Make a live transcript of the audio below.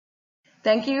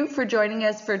Thank you for joining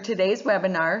us for today's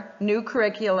webinar, New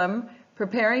Curriculum,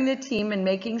 Preparing the Team and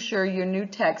Making Sure Your New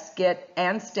Techs Get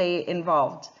and Stay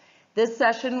Involved. This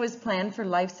session was planned for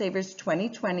Lifesavers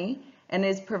 2020 and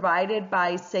is provided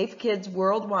by Safe Kids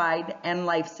Worldwide and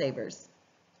Lifesavers.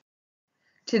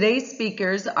 Today's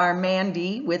speakers are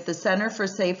Mandy with the Center for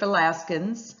Safe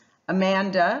Alaskans,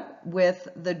 Amanda with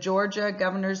the Georgia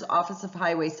Governor's Office of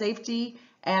Highway Safety,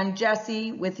 and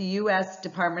Jesse with the U.S.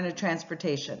 Department of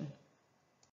Transportation.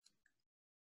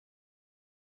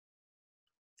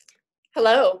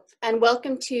 Hello, and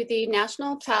welcome to the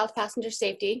National Child Passenger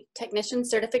Safety Technician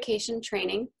Certification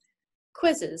Training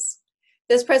quizzes.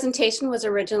 This presentation was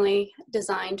originally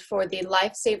designed for the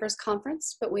Lifesavers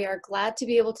Conference, but we are glad to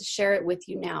be able to share it with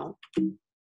you now.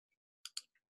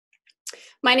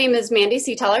 My name is Mandy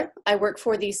Seeteller. I work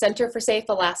for the Center for Safe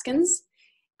Alaskans.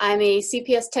 I'm a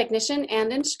CPS technician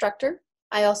and instructor.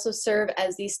 I also serve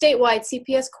as the statewide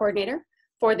CPS coordinator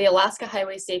for the Alaska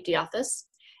Highway Safety Office,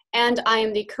 and I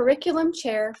am the curriculum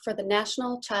chair for the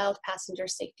National Child Passenger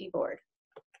Safety Board.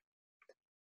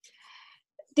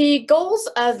 The goals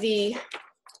of the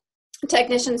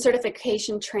technician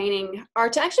certification training are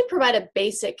to actually provide a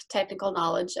basic technical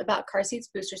knowledge about car seats,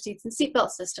 booster seats, and seatbelt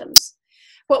systems.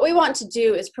 What we want to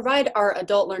do is provide our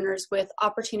adult learners with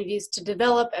opportunities to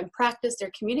develop and practice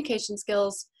their communication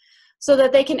skills so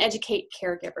that they can educate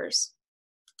caregivers.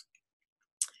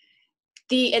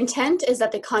 The intent is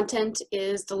that the content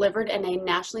is delivered in a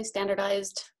nationally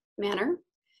standardized manner.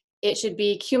 It should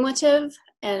be cumulative,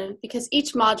 and because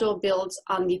each module builds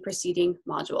on the preceding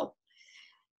module.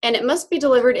 And it must be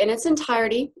delivered in its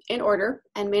entirety in order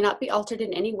and may not be altered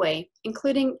in any way,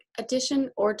 including addition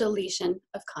or deletion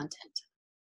of content.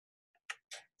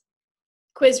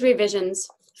 Quiz revisions.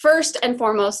 First and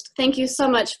foremost, thank you so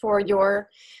much for your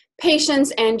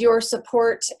patience and your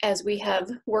support as we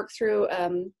have worked through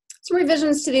some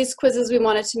revisions to these quizzes. We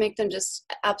wanted to make them just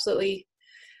absolutely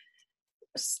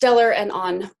stellar and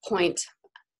on point.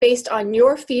 Based on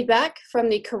your feedback from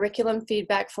the curriculum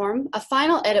feedback form, a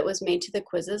final edit was made to the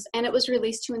quizzes and it was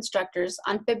released to instructors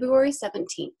on February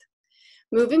 17th.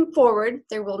 Moving forward,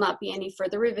 there will not be any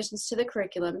further revisions to the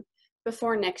curriculum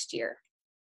before next year.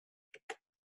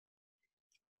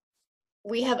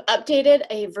 We have updated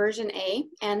a version A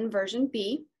and version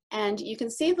B, and you can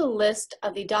see the list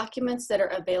of the documents that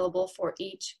are available for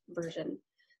each version.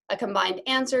 A combined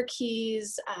answer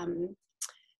keys,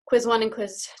 quiz 1 and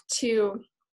quiz 2,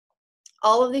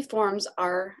 all of the forms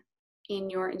are in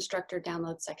your instructor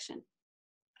download section.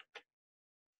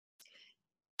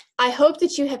 I hope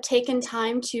that you have taken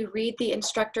time to read the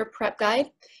instructor prep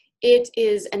guide. It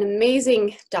is an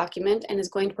amazing document and is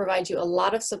going to provide you a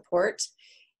lot of support.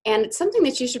 And it's something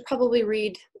that you should probably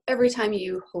read every time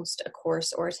you host a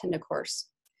course or attend a course.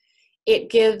 It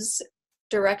gives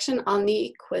direction on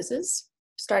the quizzes,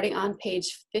 starting on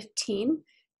page 15,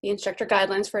 the instructor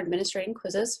guidelines for administrating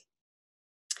quizzes.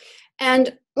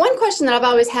 And one question that I've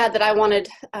always had that I wanted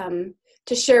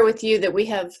to share with you that we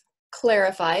have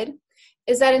clarified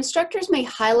is that instructors may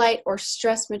highlight or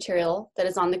stress material that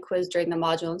is on the quiz during the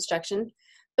module instruction,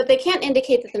 but they can't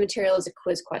indicate that the material is a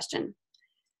quiz question.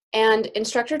 And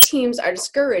instructor teams are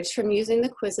discouraged from using the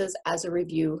quizzes as a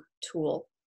review tool.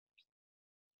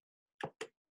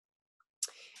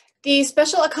 The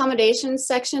special accommodations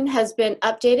section has been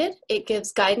updated. It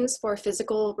gives guidance for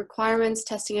physical requirements,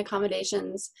 testing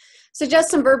accommodations,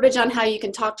 suggests some verbiage on how you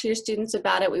can talk to your students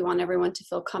about it. We want everyone to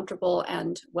feel comfortable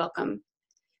and welcome.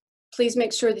 Please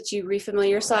make sure that you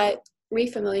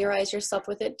refamiliarize yourself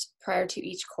with it prior to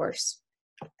each course.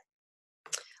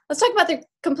 Let's talk about the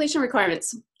completion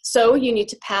requirements. So you need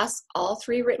to pass all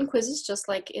 3 written quizzes, just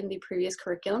like in the previous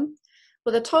curriculum,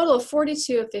 with a total of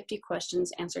 42 of 50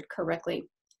 questions answered correctly.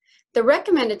 The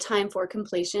recommended time for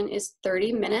completion is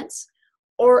 30 minutes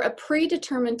or a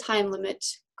predetermined time limit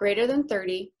greater than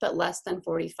 30 but less than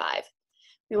 45.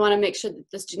 We want to make sure that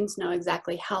the students know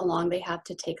exactly how long they have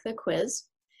to take the quiz.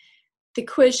 The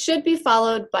quiz should be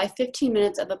followed by 15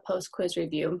 minutes of a post-quiz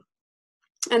review,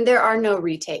 and there are no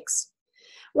retakes.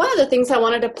 One of the things I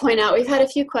wanted to point out, we've had a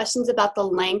few questions about the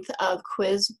length of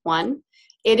quiz 1.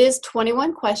 It is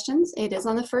 21 questions. It is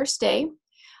on the first day,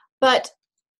 but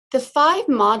the 5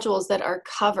 modules that are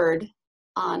covered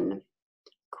on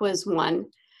quiz 1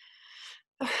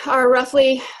 are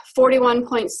roughly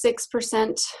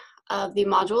 41.6% of the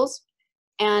modules,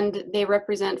 and they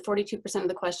represent 42% of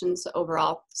the questions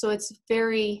overall. So it's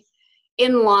very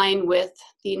in line with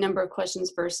the number of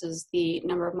questions versus the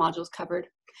number of modules covered.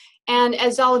 And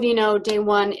as all of you know, day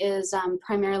 1 is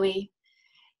primarily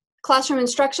classroom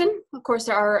instruction. Of course,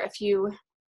 there are a few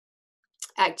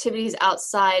activities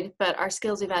outside, but our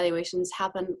skills evaluations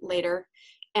happen later.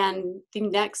 And the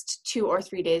next 2 or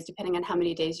 3 days, depending on how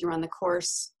many days you run the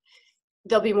course,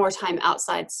 there'll be more time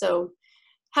outside. So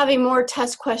having more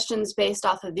test questions based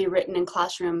off of the written and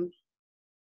classroom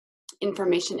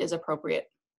information is appropriate.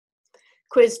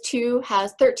 Quiz 2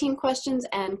 has 13 questions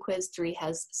and quiz 3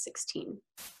 has 16.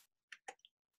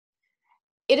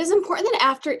 It is important that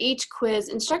after each quiz,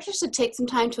 instructors should take some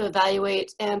time to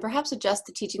evaluate and perhaps adjust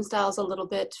the teaching styles a little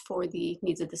bit for the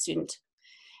needs of the student.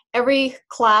 Every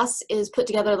class is put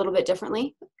together a little bit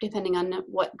differently, depending on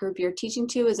what group you're teaching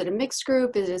to. Is it a mixed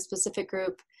group? Is it a specific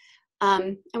group?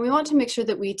 And we want to make sure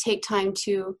that we take time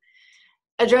to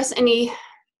address any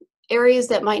areas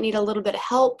that might need a little bit of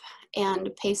help and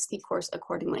pace the course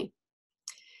accordingly.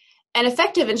 An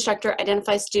effective instructor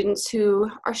identifies students who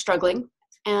are struggling,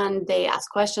 and they ask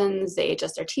questions, they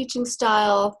adjust their teaching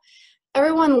style.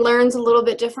 Everyone learns a little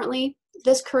bit differently.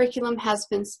 This curriculum has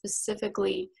been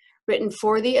specifically written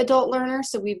for the adult learner,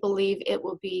 so we believe it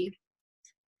will be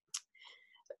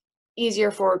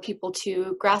easier for people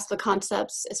to grasp the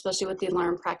concepts, especially with the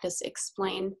learn, practice,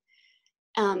 explain.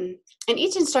 And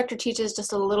each instructor teaches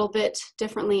just a little bit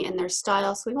differently in their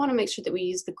style, so we want to make sure that we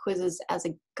use the quizzes as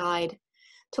a guide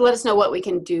to let us know what we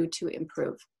can do to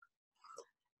improve.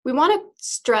 We want to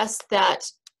stress that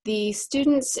the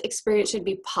students' experience should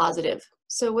be positive.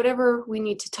 So whatever we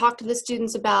need to talk to the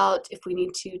students about, if we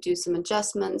need to do some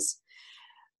adjustments,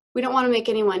 we don't want to make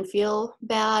anyone feel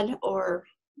bad or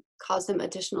cause them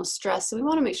additional stress. So we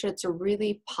want to make sure it's a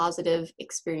really positive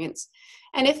experience.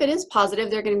 And if it is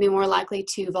positive, they're going to be more likely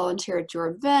to volunteer at your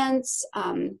events,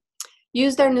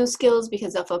 use their new skills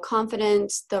because they'll feel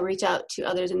confident, they'll reach out to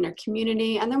others in their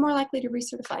community, and they're more likely to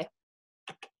recertify.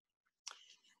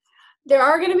 There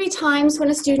are going to be times when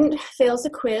a student fails a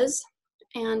quiz,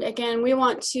 and again, we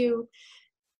want to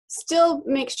still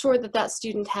make sure that that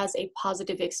student has a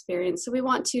positive experience. So we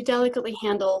want to delicately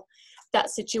handle that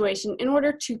situation in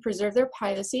order to preserve their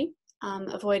privacy,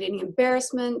 avoid any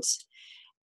embarrassment.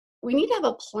 We need to have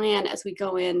a plan as we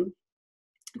go in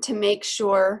to make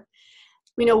sure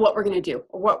we know what we're going to do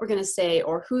or what we're going to say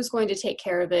or who's going to take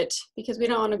care of it, because we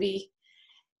don't want to be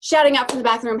shouting out from the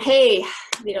back of the room, hey,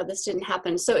 this didn't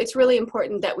happen. So it's really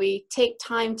important that we take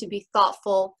time to be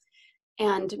thoughtful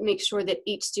and make sure that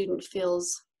each student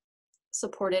feels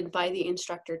supported by the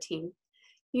instructor team.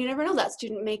 You never know, that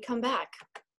student may come back.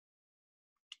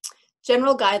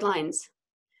 General guidelines.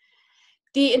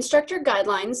 The instructor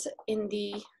guidelines in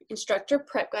the instructor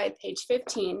prep guide, page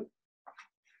 15,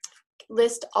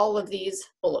 list all of these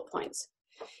bullet points.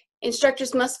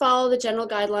 Instructors must follow the general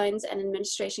guidelines and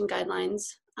administration guidelines.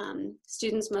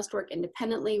 Students must work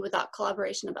independently without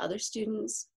collaboration of other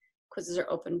students. Quizzes are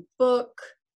open book.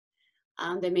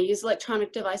 They may use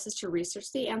electronic devices to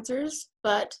research the answers,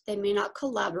 but they may not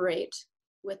collaborate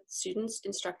with students,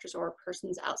 instructors, or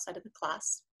persons outside of the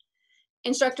class.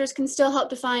 Instructors can still help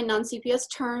define non-CPS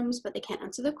terms, but they can't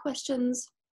answer the questions.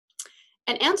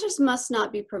 And answers must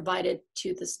not be provided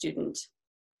to the student.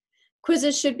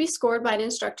 Quizzes should be scored by an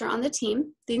instructor on the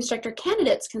team. The instructor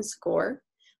candidates can score,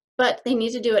 but they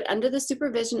need to do it under the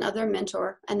supervision of their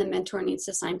mentor, and the mentor needs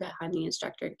to sign behind the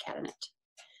instructor candidate.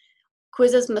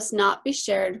 Quizzes must not be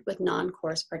shared with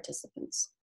non-course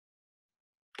participants.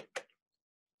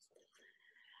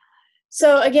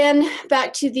 So again,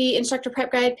 back to the instructor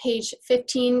prep guide, page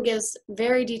 15 gives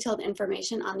very detailed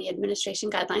information on the administration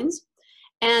guidelines.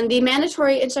 And the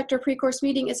mandatory instructor pre-course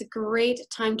meeting is a great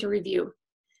time to review.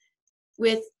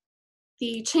 With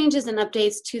the changes and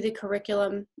updates to the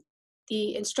curriculum,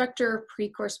 the instructor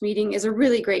pre-course meeting is a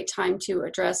really great time to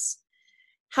address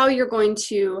how you're going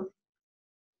to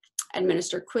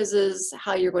administer quizzes,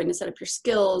 how you're going to set up your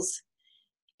skills.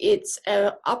 It's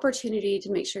an opportunity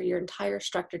to make sure your entire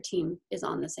instructor team is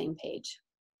on the same page.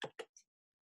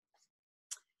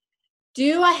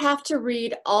 Do I have to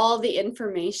read all the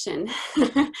information?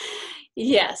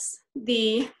 Yes,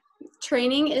 the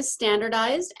training is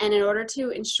standardized, and in order to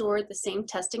ensure the same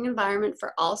testing environment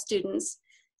for all students,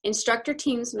 instructor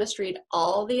teams must read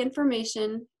all the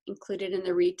information included in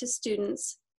the Read to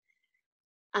Students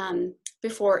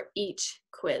before each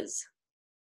quiz.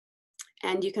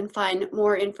 And you can find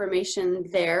more information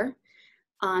there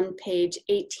on page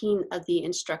 18 of the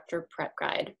instructor prep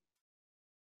guide.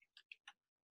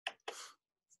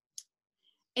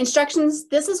 Instructions,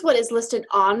 this is what is listed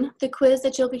on the quiz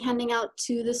that you'll be handing out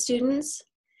to the students.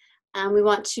 We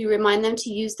want to remind them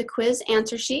to use the quiz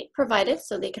answer sheet provided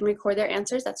so they can record their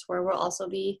answers. That's where we'll also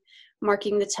be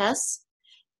marking the tests.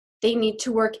 They need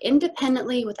to work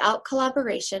independently without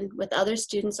collaboration with other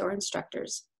students or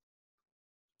instructors.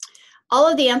 All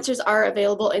of the answers are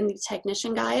available in the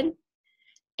technician guide.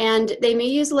 And they may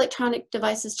use electronic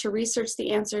devices to research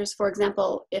the answers, for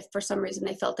example, if for some reason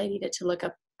they felt they needed to look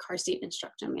up car seat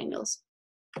instruction manuals.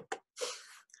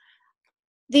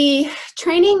 The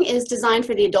training is designed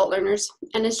for the adult learners,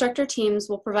 and instructor teams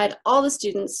will provide all the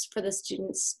students for the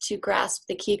students to grasp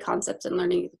the key concepts and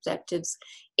learning objectives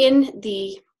in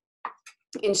the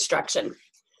instruction.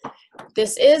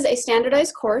 This is a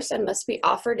standardized course and must be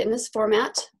offered in this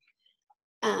format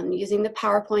using the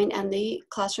PowerPoint and the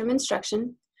classroom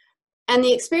instruction. And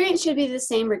the experience should be the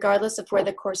same regardless of where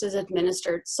the course is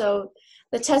administered. So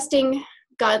the testing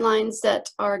guidelines that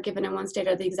are given in one state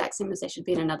are the exact same as they should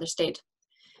be in another state.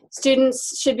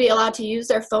 Students should be allowed to use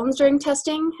their phones during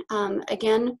testing.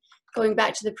 Again, going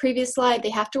back to the previous slide, they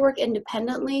have to work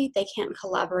independently. They can't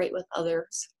collaborate with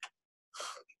others.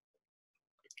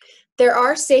 There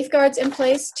are safeguards in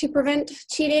place to prevent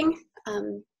cheating.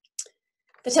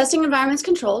 The testing environment is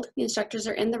controlled. The instructors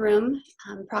are in the room,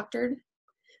 proctored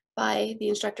by the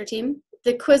instructor team.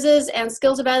 The quizzes and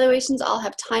skills evaluations all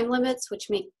have time limits, which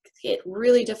make it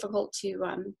really difficult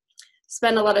to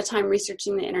spend a lot of time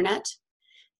researching the internet.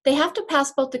 They have to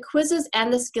pass both the quizzes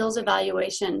and the skills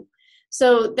evaluation.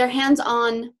 So their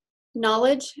hands-on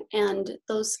knowledge and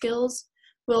those skills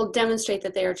will demonstrate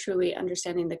that they are truly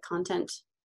understanding the content.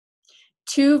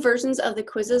 2 versions of the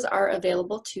quizzes are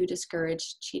available to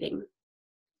discourage cheating.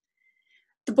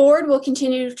 The board will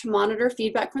continue to monitor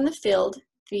feedback from the field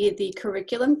via the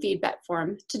curriculum feedback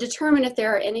form to determine if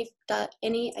there are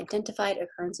any identified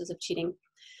occurrences of cheating.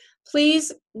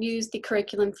 Please use the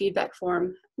curriculum feedback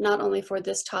form, not only for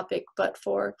this topic, but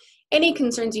for any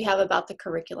concerns you have about the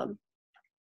curriculum.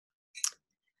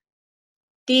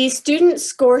 The student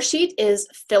score sheet is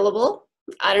fillable.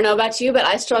 I don't know about you, but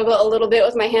I struggle a little bit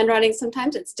with my handwriting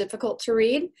sometimes. It's difficult to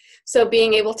read. So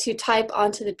being able to type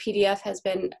onto the PDF has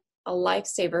been a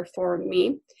lifesaver for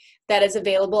me. That is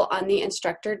available on the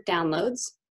instructor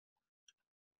downloads.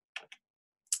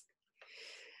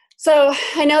 So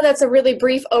I know that's a really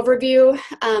brief overview.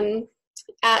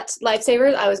 At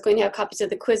Lifesavers, I was going to have copies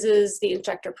of the quizzes, the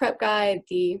instructor prep guide,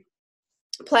 the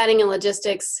planning and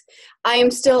logistics. I am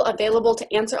still available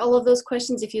to answer all of those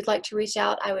questions. If you'd like to reach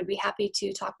out, I would be happy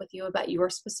to talk with you about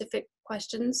your specific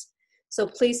questions. So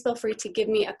please feel free to give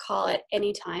me a call at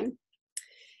any time.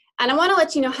 And I want to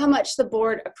let you know how much the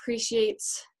board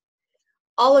appreciates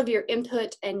all of your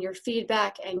input and your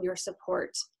feedback and your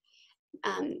support.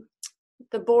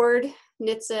 The board,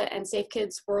 NHTSA, and Safe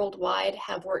Kids Worldwide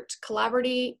have worked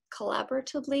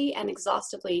collaboratively and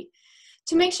exhaustively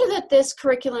to make sure that this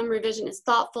curriculum revision is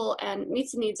thoughtful and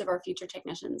meets the needs of our future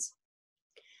technicians.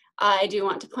 I do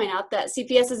want to point out that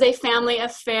CPS is a family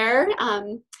affair.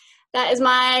 That is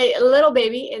my little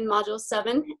baby in Module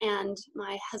 7, and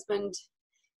my husband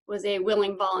was a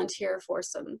willing volunteer for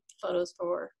some photos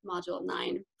for Module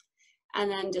 9. And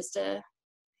then just a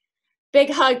big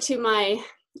hug to my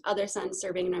other sons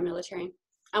serving in our military.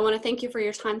 I want to thank you for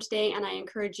your time today, and I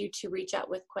encourage you to reach out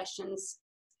with questions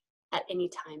at any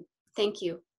time. Thank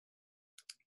you.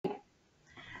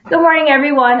 Good morning,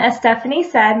 everyone. As Stephanie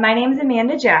said, my name is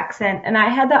Amanda Jackson, and I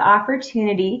had the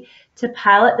opportunity to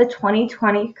pilot the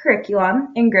 2020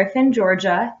 curriculum in Griffin,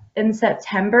 Georgia in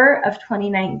September of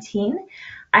 2019.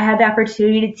 I had the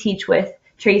opportunity to teach with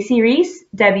Tracy Reese,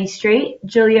 Debbie Straight,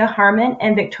 Julia Harmon,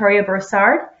 and Victoria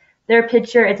Broussard. Their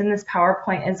picture is in this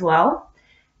PowerPoint as well.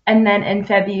 And then in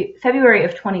February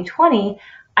of 2020,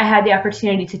 I had the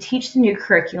opportunity to teach the new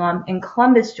curriculum in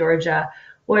Columbus, Georgia,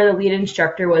 where the lead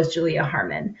instructor was Julia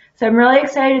Harmon. So I'm really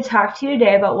excited to talk to you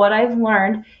today about what I've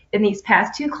learned in these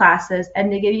past 2 classes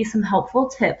and to give you some helpful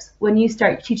tips when you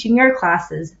start teaching your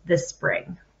classes this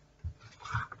spring.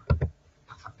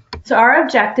 So our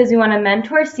objectives, we want to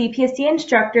mentor CPSD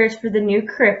instructors for the new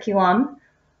curriculum.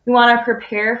 We want to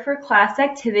prepare for class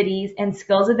activities and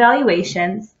skills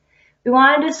evaluations. We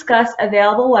want to discuss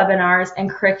available webinars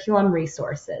and curriculum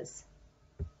resources.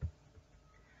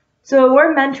 So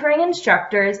we're mentoring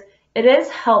instructors. It is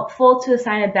helpful to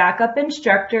assign a backup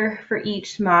instructor for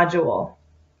each module.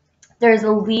 There's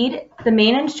a lead, the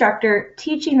main instructor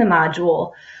teaching the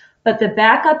module, but the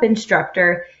backup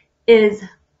instructor is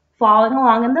following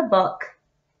along in the book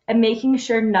and making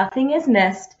sure nothing is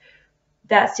missed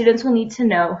that students will need to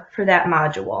know for that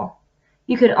module.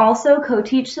 You can also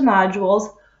co-teach the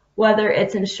modules, whether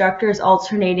it's instructors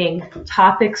alternating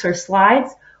topics or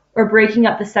slides or breaking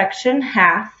up the section in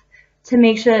half to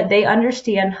make sure that they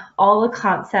understand all the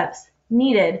concepts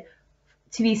needed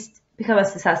to become a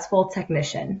successful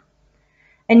technician.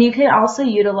 And you can also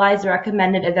utilize the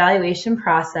recommended evaluation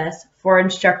process for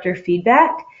instructor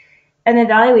feedback. And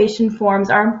evaluation forms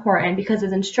are important because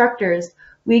as instructors,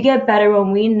 we get better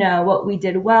when we know what we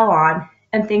did well on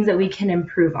and things that we can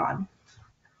improve on.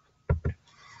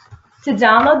 To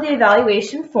download the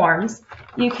evaluation forms,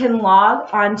 you can log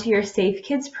onto your Safe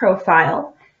Kids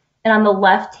profile, and on the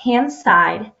left-hand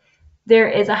side, there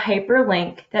is a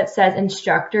hyperlink that says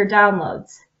Instructor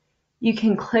Downloads. You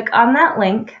can click on that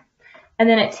link, and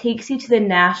then it takes you to the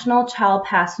National Child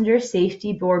Passenger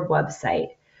Safety Board website.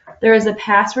 There is a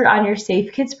password on your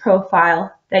Safe Kids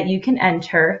profile that you can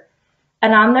enter,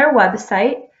 and on their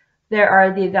website, there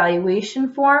are the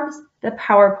evaluation forms, the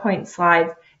PowerPoint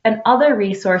slides, and other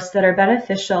resources that are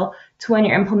beneficial to when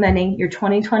you're implementing your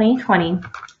 2020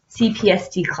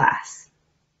 CPSD class.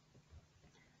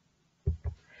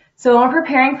 So when we're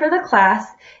preparing for the class,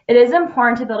 it is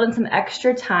important to build in some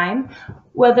extra time,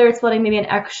 whether it's building maybe an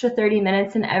extra 30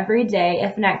 minutes in every day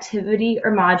if an activity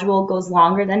or module goes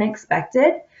longer than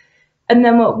expected. And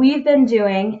then what we've been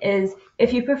doing is,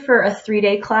 if you prefer a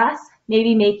 3-day class,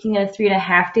 maybe making it a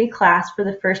 3.5-day class for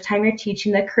the first time you're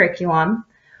teaching the curriculum,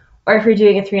 or if you're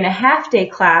doing a 3.5-day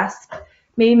class,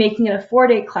 maybe making it a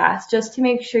 4-day class, just to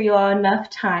make sure you'll have enough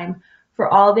time for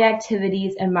all the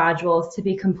activities and modules to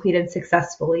be completed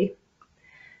successfully.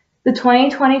 The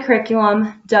 2020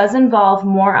 curriculum does involve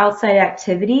more outside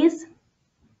activities,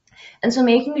 and so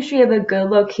making sure you have a good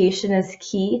location is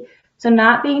key. So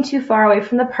not being too far away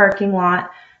from the parking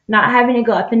lot, not having to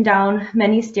go up and down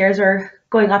many stairs or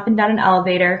going up and down an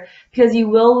elevator, because you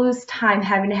will lose time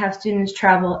having to have students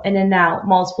travel in and out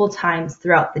multiple times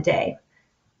throughout the day.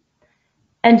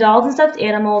 And dolls and stuffed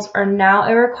animals are now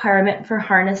a requirement for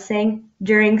harnessing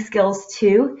during Skills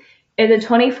 2. In the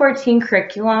 2014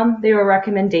 curriculum, they were a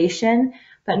recommendation,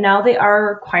 but now they are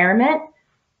a requirement.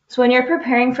 So when you're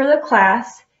preparing for the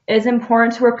class, it is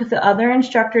important to work with the other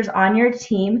instructors on your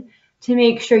team to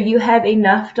make sure you have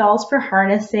enough dolls for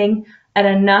harnessing and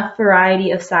enough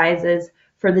variety of sizes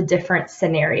for the different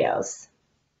scenarios.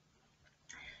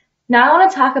 Now I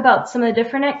want to talk about some of the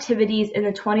different activities in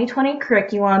the 2020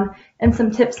 curriculum and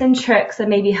some tips and tricks that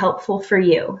may be helpful for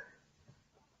you.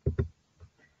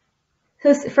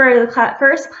 So for the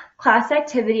first class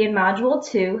activity in Module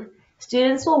 2,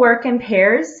 students will work in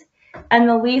pairs, and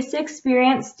the least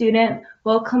experienced student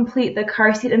will complete the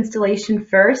car seat installation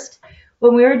first.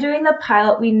 When we were doing the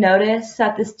pilot, we noticed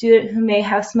that the student who may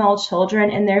have small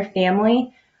children in their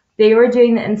family, they were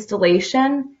doing the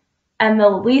installation, and the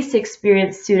least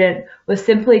experienced student was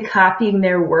simply copying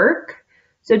their work.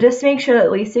 So just make sure that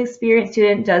the least experienced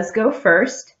student does go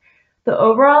first. The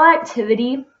overall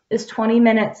activity is 20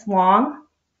 minutes long,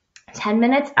 10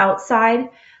 minutes outside,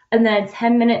 and then a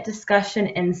 10-minute discussion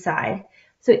inside.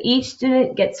 So each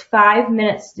student gets 5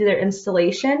 minutes to do their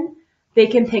installation. They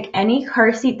can pick any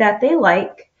car seat that they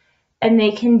like, and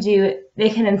they can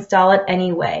install it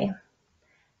anyway.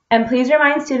 And please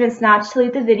remind students not to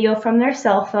delete the video from their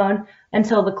cell phone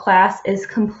until the class is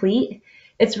complete.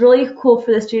 It's really cool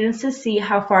for the students to see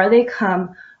how far they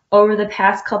come over the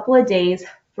past couple of days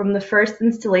from the first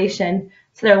installation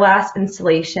to their last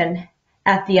installation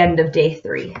at the end of day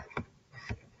 3.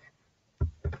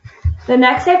 The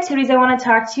next activities I want to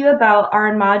talk to you about are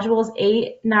in modules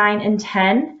 8, 9, and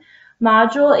 10.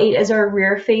 Module 8 is our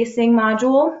rear-facing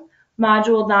module.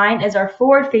 Module 9 is our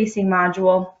forward-facing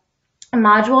module. And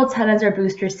Module 10 is our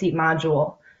booster seat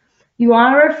module. You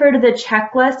want to refer to the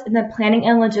checklist in the Planning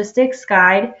and Logistics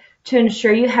Guide to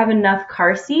ensure you have enough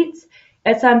car seats.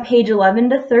 It's on page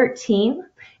 11 to 13.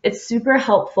 It's super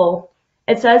helpful.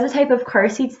 It says the type of car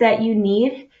seats that you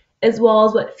need, as well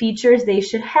as what features they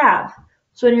should have.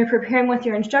 So when you're preparing with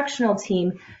your instructional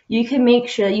team, you can make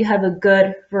sure that you have a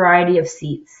good variety of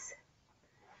seats.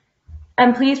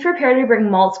 And please prepare to bring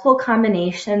multiple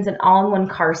combinations and all-in-one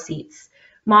car seats.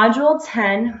 Module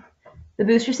 10, the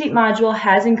booster seat module,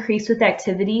 has increased with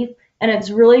activity, and it's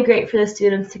really great for the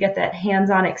students to get that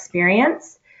hands-on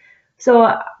experience.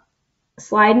 So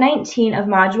slide 19 of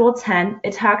Module 10,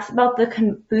 it talks about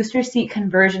the booster seat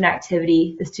conversion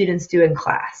activity the students do in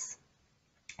class.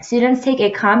 Students take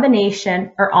a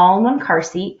combination or all-in-one car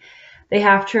seat. They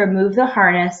have to remove the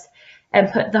harness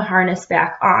and put the harness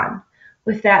back on.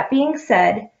 With that being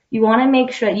said, you want to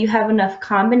make sure that you have enough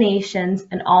combinations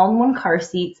and all-in-one car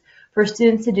seats for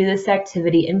students to do this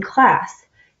activity in class,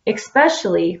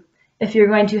 especially if you're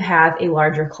going to have a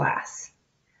larger class.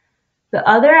 The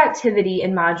other activity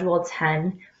in Module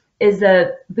 10 is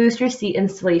the booster seat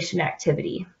installation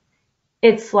activity.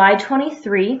 It's slide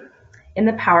 23 in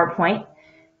the PowerPoint,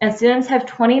 and students have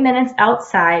 20 minutes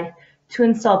outside to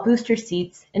install booster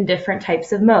seats in different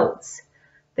types of modes.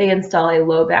 They install a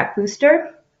low back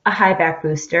booster, a high back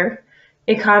booster,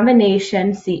 a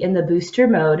combination seat in the booster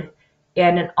mode,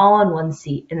 and an all-in-one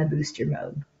seat in the booster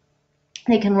mode.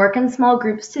 They can work in small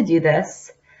groups to do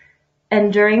this.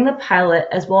 And during the pilot,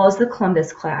 as well as the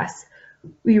Columbus class,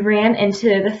 we ran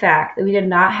into the fact that we did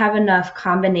not have enough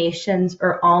combinations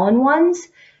or all-in-ones,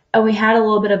 and we had a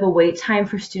little bit of a wait time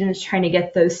for students trying to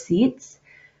get those seats.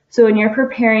 So when you're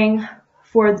preparing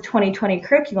for the 2020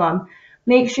 curriculum,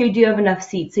 make sure you do have enough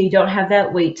seats so you don't have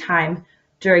that wait time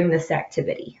during this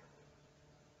activity.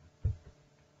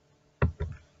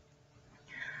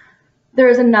 There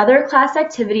is another class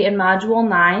activity in Module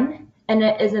 9, and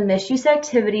it is a misuse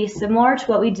activity similar to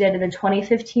what we did in the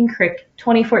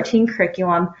 2014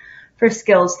 curriculum for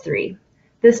Skills 3.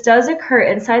 This does occur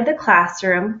inside the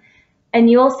classroom, and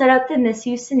you will set up the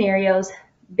misuse scenarios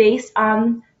based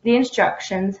on the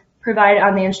instructions provided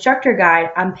on the instructor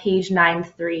guide on page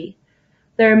 9.3.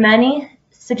 There are many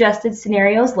suggested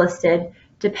scenarios listed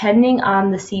depending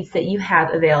on the seats that you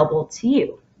have available to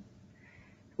you.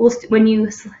 When you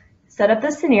set up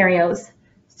the scenarios,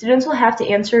 students will have to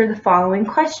answer the following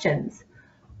questions.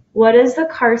 What is the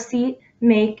car seat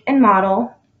make and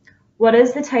model? What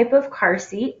is the type of car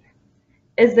seat?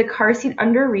 Is the car seat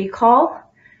under recall?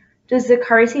 Does the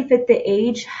car seat fit the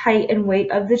age, height, and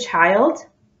weight of the child?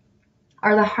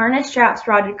 Are the harness straps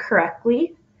routed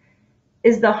correctly?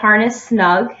 Is the harness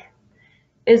snug?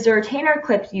 Is the retainer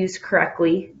clip used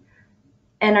correctly?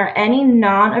 And are any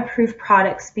non-approved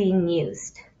products being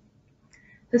used?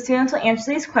 The students will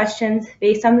answer these questions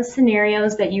based on the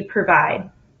scenarios that you provide.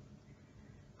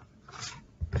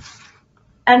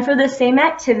 And for the same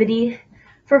activity,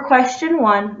 for question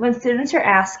 1, when students are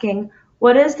asking,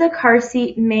 what is the car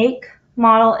seat make,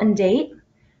 model, and date?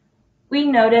 We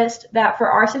noticed that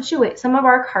for our situation, some of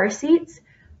our car seats,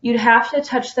 you'd have to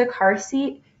touch the car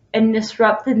seat and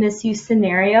disrupt the misuse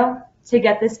scenario to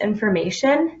get this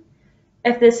information.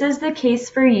 If this is the case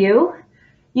for you,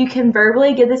 you can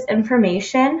verbally give this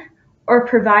information or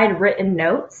provide written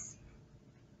notes.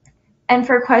 And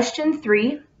for question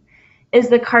 3, is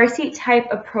the car seat type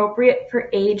appropriate for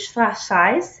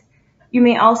age/size? You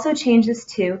may also change this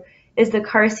to, is the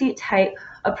car seat type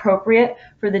appropriate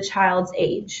for the child's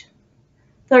age?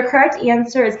 The correct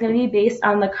answer is going to be based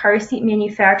on the car seat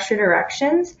manufacturer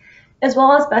directions as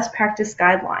well as best practice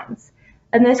guidelines.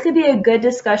 And this could be a good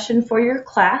discussion for your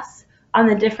class on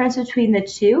the difference between the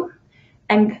two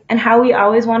and how we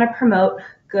always want to promote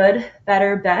good,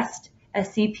 better, best as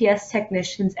CPS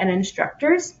technicians and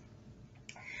instructors.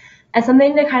 And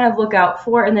something to kind of look out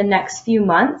for in the next few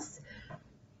months,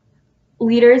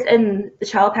 leaders in the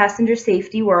child passenger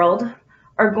safety world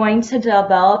are going to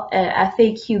develop an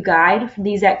FAQ guide for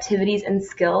these activities and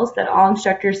skills that all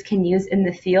instructors can use in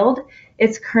the field.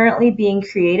 It's currently being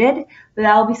created, but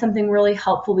that will be something really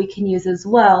helpful we can use as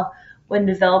well when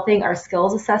developing our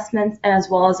skills assessments and as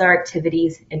well as our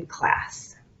activities in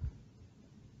class.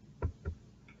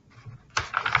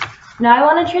 Now I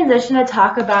want to transition to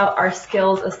talk about our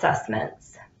skills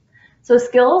assessments. So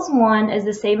Skills 1 is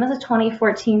the same as the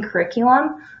 2014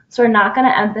 curriculum, so we're not going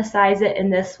to emphasize it in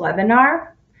this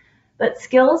webinar. But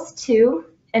Skills 2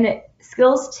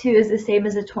 is the same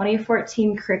as the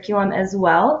 2014 curriculum as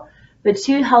well, but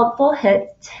 2 helpful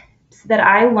hits that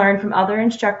I learned from other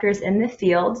instructors in the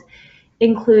field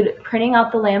include printing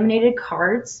out the laminated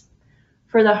cards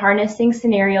for the harnessing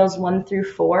scenarios 1 through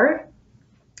 4.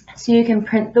 So you can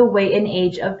print the weight and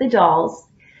age of the dolls,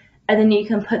 and then you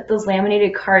can put those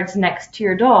laminated cards next to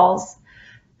your dolls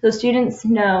so students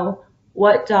know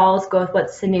what dolls go with what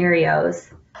scenarios,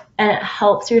 and it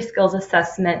helps your skills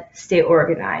assessment stay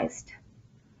organized.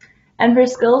 And for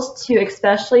Skills 2,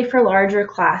 especially for larger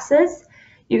classes,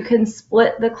 you can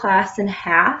split the class in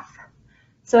half.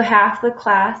 So half the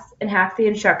class and half the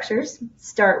instructors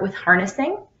start with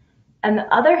harnessing, and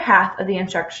the other half of the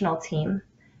instructional team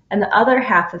and the other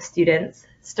half of students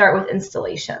start with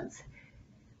installations.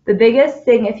 The biggest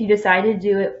thing if you decide to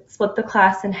do it, split the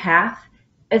class in half,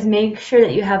 is make sure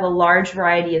that you have a large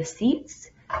variety of seats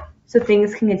so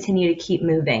things can continue to keep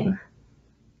moving.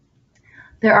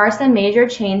 There are some major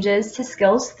changes to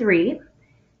Skills 3,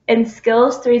 and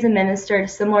Skills 3 is administered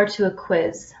similar to a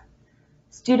quiz.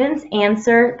 Students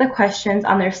answer the questions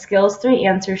on their Skills 3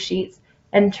 answer sheets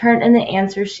and turn in the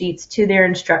answer sheets to their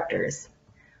instructors.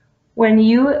 When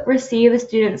you receive a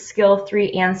student's Skill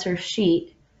 3 answer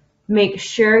sheet, make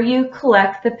sure you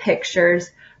collect the pictures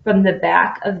from the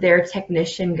back of their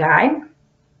technician guide,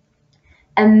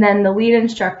 and then the lead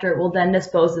instructor will then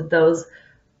dispose of those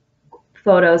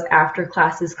photos after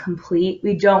class is complete.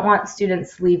 We don't want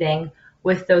students leaving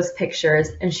with those pictures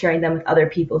and sharing them with other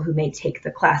people who may take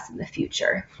the class in the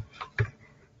future.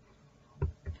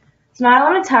 So now I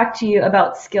want to talk to you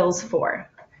about Skills 4.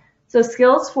 So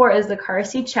Skills 4 is the car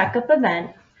seat checkup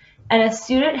event, And a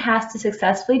student has to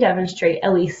successfully demonstrate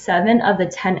at least 7 of the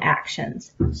 10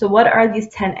 actions. So what are these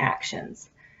 10 actions?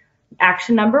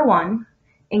 Action number 1,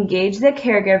 engage the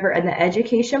caregiver in the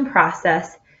education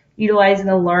process utilizing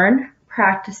the learn,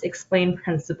 practice, explain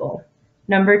principle.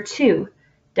 Number 2,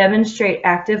 demonstrate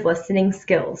active listening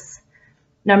skills.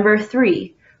 Number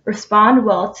 3, respond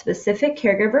well to specific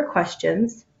caregiver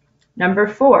questions. Number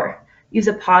 4, use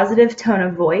a positive tone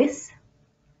of voice.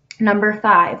 Number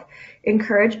 5,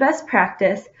 encourage best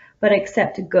practice but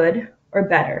accept good or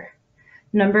better.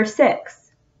 Number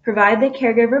 6, provide the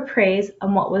caregiver praise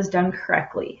on what was done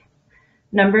correctly.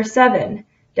 Number 7,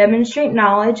 demonstrate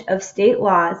knowledge of state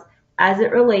laws as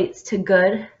it relates to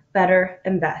good, better,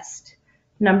 and best.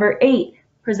 Number 8,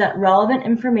 present relevant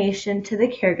information to the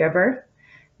caregiver.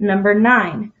 Number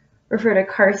 9, refer to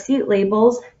car seat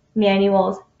labels,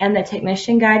 manuals, and the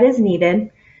technician guide as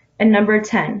needed. And number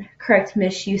 10, correct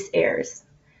misuse errors.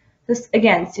 This,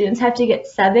 again, students have to get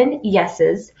 7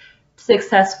 yeses to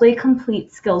successfully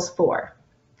complete skills 4.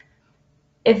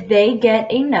 If they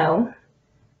get a no,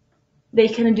 they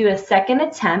can do a second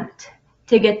attempt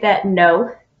to get that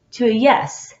no to a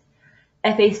yes.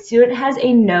 If a student has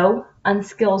a no on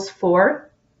skills 4,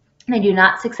 they do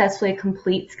not successfully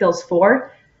complete skills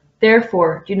 4,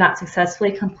 therefore do not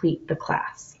successfully complete the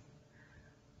class.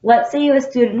 Let's say you have a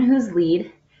student who's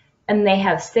lead and they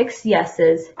have 6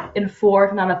 yeses and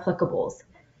 4 non-applicables.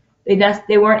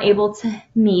 They weren't able to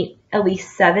meet at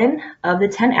least 7 of the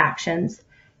 10 actions.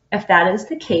 If that is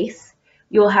the case,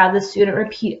 you will have the student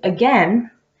repeat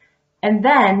again, and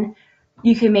then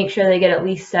you can make sure they get at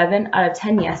least 7 out of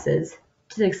 10 yeses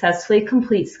to successfully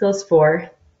complete skills 4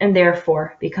 and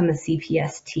therefore become a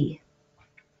CPST.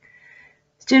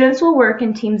 Students will work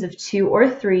in teams of 2 or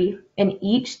 3, and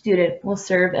each student will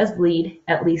serve as lead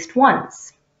at least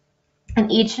once.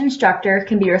 And each instructor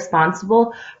can be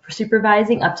responsible for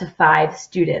supervising up to 5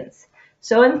 students.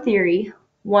 So in theory,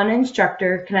 one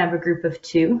instructor can have a group of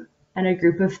 2 and a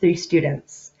group of 3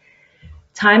 students.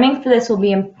 Timing for this will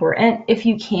be important. If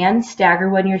you can, stagger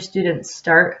when your students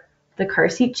start the car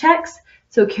seat checks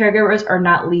so caregivers are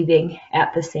not leaving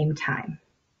at the same time.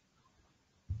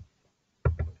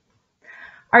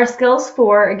 Our skills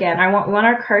 4, again, we want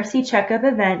our car seat checkup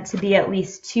event to be at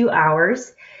least 2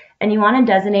 hours, and you want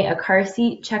to designate a car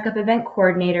seat checkup event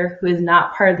coordinator who is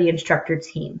not part of the instructor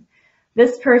team.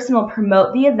 This person will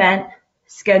promote the event,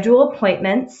 schedule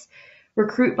appointments,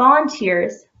 recruit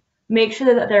volunteers, make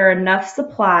sure that there are enough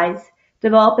supplies,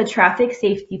 develop a traffic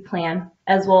safety plan,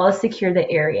 as well as secure the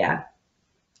area.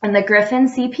 In the Griffin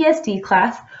CPSD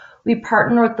class, we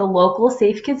partner with the local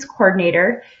Safe Kids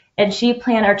coordinator, and she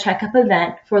planned our checkup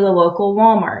event for the local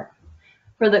Walmart.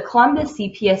 For the Columbus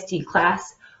CPSD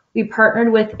class, we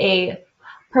partnered with a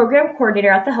program coordinator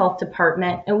at the health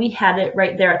department, and we had it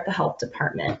right there at the health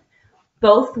department.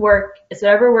 Both work, it's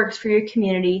whatever works for your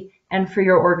community and for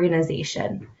your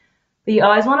organization. But you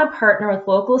always want to partner with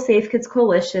local Safe Kids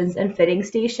coalitions and fitting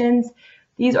stations.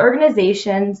 These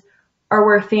organizations are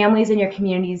where families in your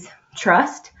communities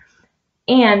trust,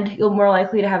 and you're more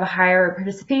likely to have a higher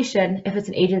participation if it's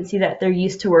an agency that they're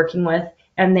used to working with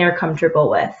and they're comfortable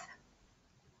with.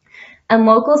 And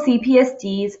local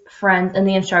CPSDs, friends, and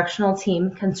the instructional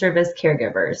team can serve as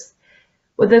caregivers.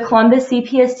 With the Columbus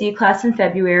CPSD class in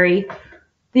February,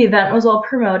 the event was well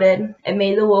promoted. It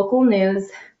made the local news,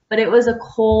 but it was a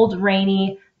cold,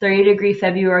 rainy, 30-degree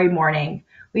February morning.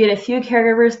 We had a few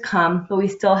caregivers come, but we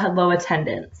still had low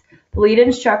attendance. The lead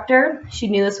instructor, she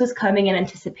knew this was coming and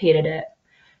anticipated it.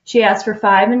 She asked for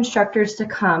 5 instructors to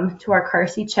come to our car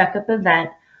seat checkup event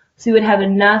so we would have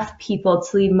enough people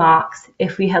to lead mocks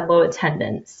if we had low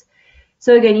attendance.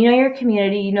 So again, you know your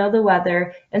community, you know the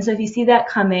weather, and so if you see that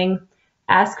coming,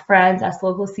 ask friends, ask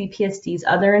local CPSDs,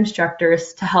 other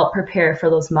instructors to help prepare for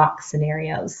those mock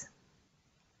scenarios.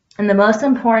 And the most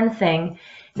important thing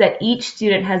is that each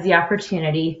student has the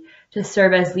opportunity to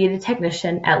serve as lead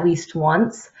technician at least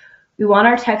once. We want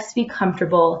our techs to be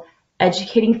comfortable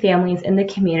educating families in the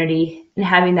community and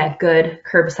having that good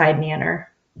curbside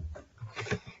manner.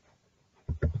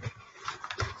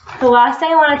 The last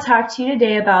thing I want to talk to you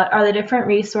today about are the different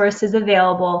resources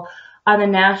available on the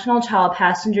National Child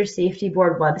Passenger Safety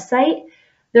Board website.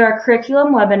 There are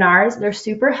curriculum webinars. They're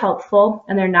super helpful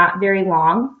and they're not very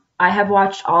long. I have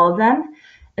watched all of them,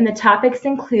 and the topics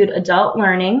include adult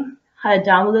learning, how to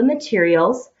download the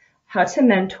materials, how to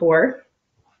mentor,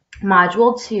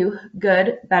 Module 2,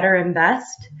 Good, Better, and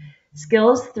Best,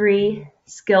 Skills 3,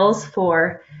 Skills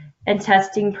 4, and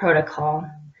Testing Protocol.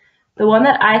 The one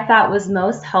that I thought was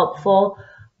most helpful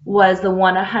was the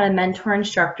one on how to mentor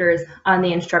instructors on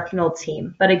the instructional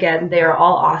team. But again, they are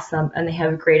all awesome and they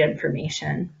have great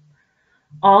information.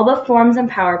 All the forms and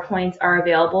PowerPoints are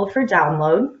available for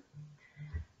download.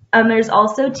 There's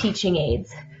also teaching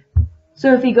aids.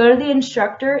 So if you go to the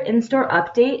instructor in-store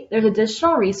update, there's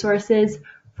additional resources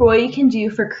for what you can do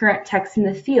for current techs in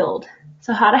the field.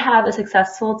 So how to have a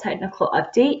successful technical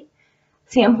update,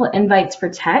 sample invites for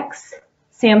techs,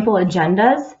 sample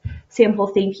agendas, sample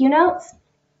thank you notes.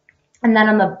 And then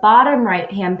on the bottom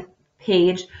right-hand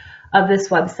page of this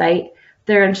website,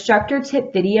 there are instructor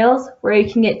tip videos where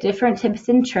you can get different tips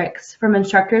and tricks from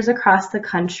instructors across the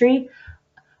country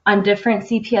on different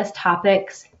CPS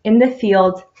topics in the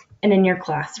field and in your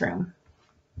classroom.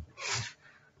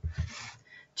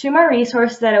 Two more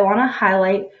resources that I want to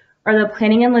highlight are the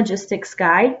Planning and Logistics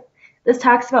Guide. This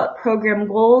talks about program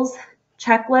goals,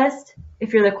 checklist,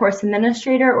 if you're the course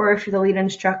administrator or if you're the lead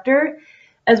instructor,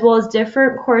 as well as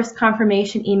different course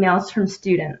confirmation emails from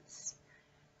students.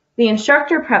 The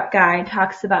Instructor Prep Guide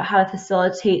talks about how to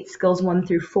facilitate skills 1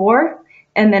 through 4,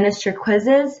 administer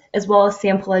quizzes, as well as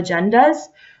sample agendas.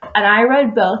 And I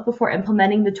read both before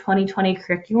implementing the 2020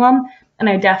 curriculum, and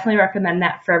I definitely recommend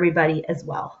that for everybody as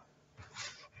well.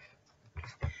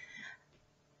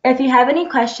 If you have any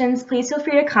questions, please feel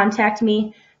free to contact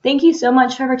me. Thank you so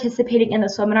much for participating in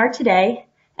this webinar today,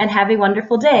 and have a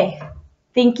wonderful day.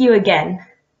 Thank you again.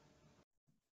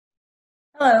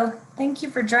 Hello, thank you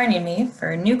for joining me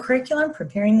for a new curriculum,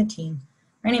 Preparing the Team.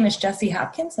 My name is Jessie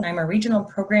Hopkins, and I'm a Regional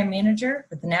Program Manager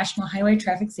with the National Highway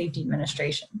Traffic Safety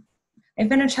Administration. I've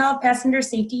been a Child Passenger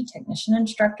Safety Technician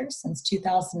Instructor since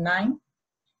 2009.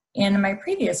 And in my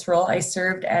previous role, I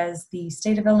served as the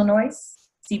State of Illinois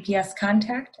CPS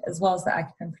Contact, as well as the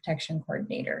Occupant Protection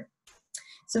Coordinator.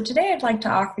 So today I'd like to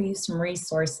offer you some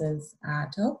resources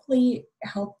to hopefully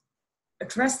help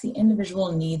address the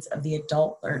individual needs of the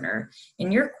adult learner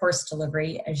in your course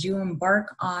delivery as you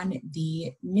embark on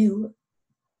the new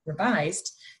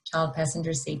revised Child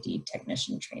Passenger Safety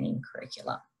Technician Training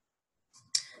Curriculum.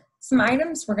 Some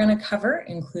items we're going to cover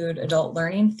include adult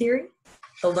learning theory,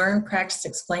 the Learn, Practice,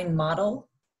 Explain model,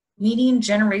 meeting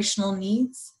generational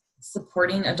needs,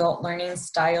 supporting adult learning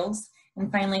styles,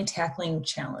 and finally tackling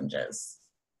challenges.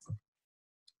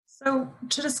 So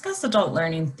to discuss adult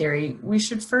learning theory, we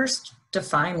should first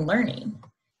define learning.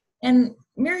 And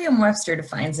Merriam-Webster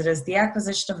defines it as the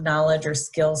acquisition of knowledge or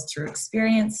skills through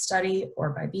experience, study, or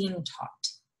by being taught.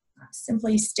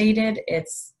 Simply stated,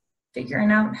 it's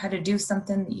figuring out how to do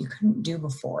something that you couldn't do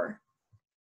before.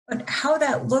 But how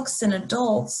that looks in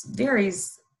adults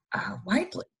varies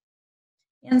widely.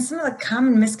 And some of the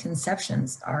common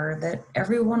misconceptions are that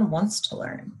everyone wants to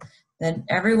learn, that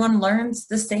everyone learns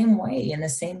the same way in the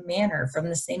same manner from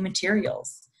the same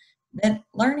materials, that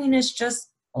learning is just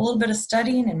a little bit of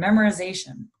studying and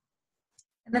memorization,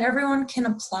 and that everyone can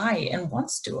apply and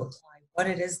wants to apply what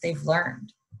it is they've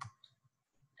learned,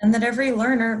 and that every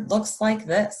learner looks like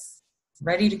this,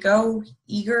 ready to go,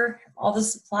 eager, all the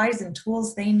supplies and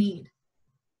tools they need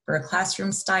for a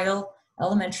classroom-style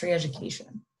elementary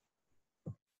education.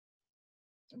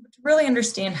 But to really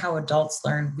understand how adults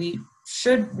learn, we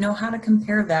should know how to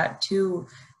compare that to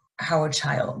how a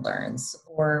child learns,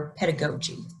 or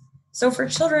pedagogy. So for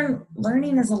children,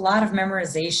 learning is a lot of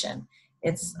memorization.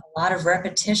 It's a lot of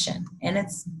repetition, and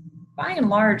it's by and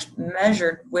large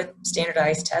measured with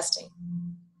standardized testing.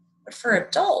 But for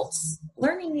adults,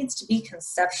 learning needs to be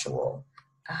conceptual,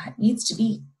 it needs to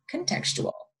be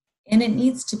contextual, and it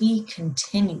needs to be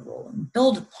continual and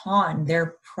build upon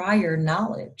their prior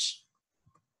knowledge.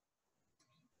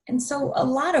 And so a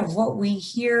lot of what we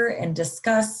hear and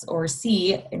discuss or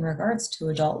see in regards to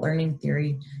adult learning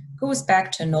theory goes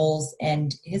back to Knowles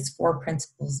and his 4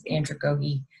 principles of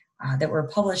andragogy that were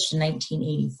published in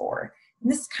 1984.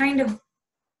 And this kind of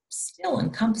still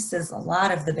encompasses a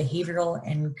lot of the behavioral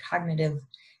and cognitive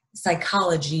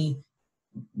psychology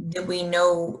that we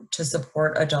know to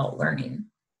support adult learning.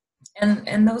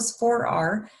 And those 4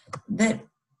 are that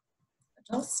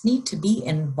adults need to be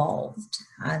involved.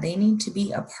 They need to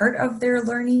be a part of their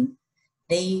learning.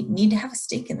 They need to have a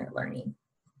stake in their learning.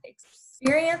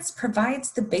 Experience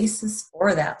provides the basis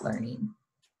for that learning.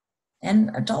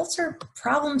 And adults are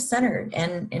problem-centered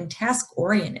and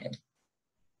task-oriented.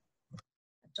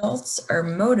 Adults are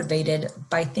motivated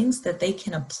by things that they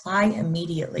can apply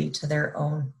immediately to their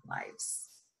own lives.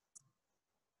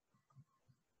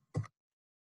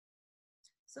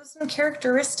 So some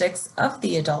characteristics of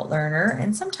the adult learner,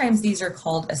 and sometimes these are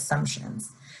called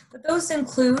assumptions, but those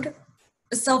include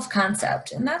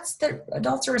self-concept, and that's that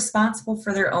adults are responsible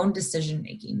for their own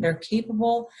decision-making. They're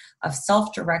capable of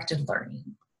self-directed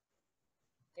learning.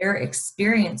 Their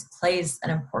experience plays an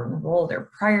important role. Their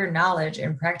prior knowledge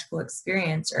and practical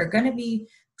experience are going to be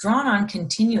drawn on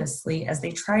continuously as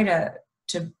they try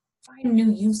to find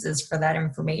new uses for that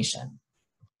information.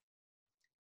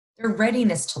 Their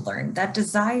readiness to learn, that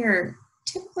desire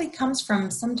typically comes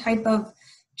from some type of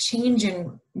change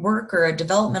in work or a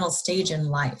developmental stage in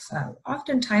life,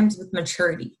 oftentimes with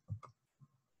maturity.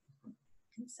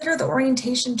 Consider the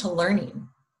orientation to learning,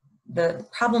 the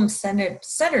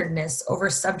problem-centeredness over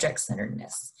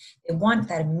subject-centeredness. They want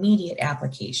that immediate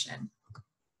application.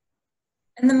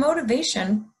 And the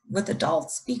motivation with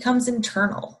adults becomes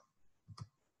internal.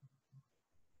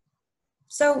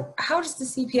 So how does the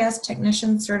CPS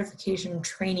technician certification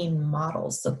training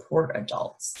model support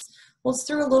adults? Well, it's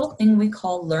through a little thing we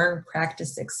call learn,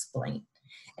 practice, explain.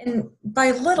 And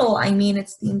by little, I mean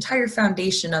it's the entire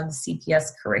foundation of the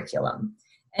CPS curriculum.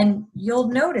 And you'll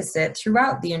notice it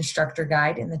throughout the instructor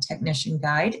guide and the technician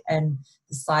guide and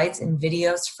the slides and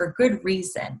videos for good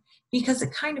reason, because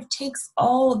it kind of takes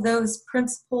all of those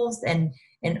principles and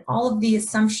all of the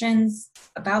assumptions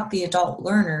about the adult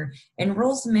learner and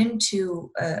rolls them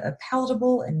into a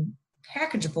palatable and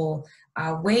packageable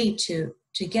way to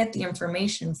get the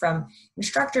information from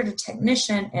instructor to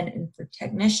technician and for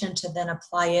technician to then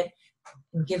apply it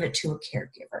and give it to a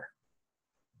caregiver.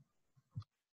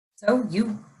 So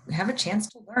you have a chance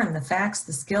to learn the facts,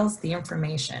 the skills, the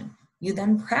information. You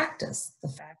then practice the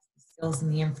facts, the skills,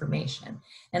 and the information.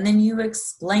 And then you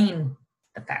explain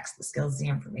the facts, the skills, the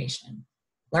information.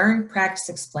 Learn, practice,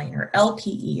 explain, or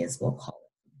LPE as we'll call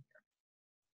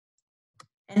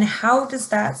it. And how does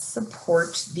that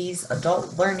support these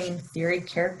adult learning theory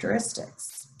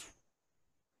characteristics?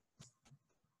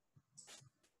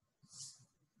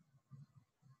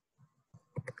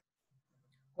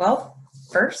 Well,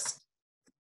 first,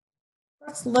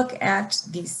 let's look at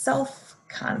the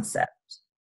self-concept.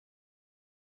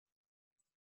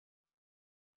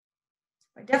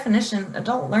 By definition,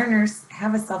 adult learners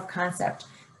have a self-concept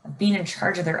of being in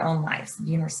charge of their own lives,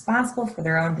 being responsible for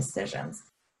their own decisions.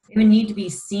 They would need to be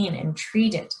seen and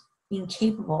treated, being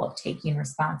capable of taking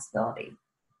responsibility.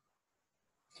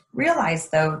 Realize,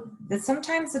 though, that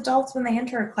sometimes adults, when they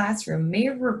enter a classroom, may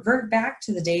revert back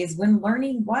to the days when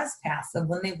learning was passive,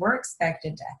 when they were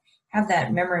expected to have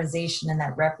that memorization and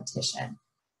that repetition.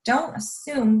 Don't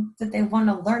assume that they want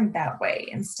to learn that way.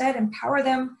 Instead, empower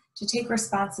them to take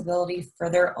responsibility for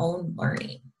their own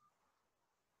learning.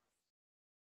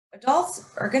 Adults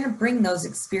are going to bring those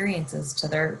experiences to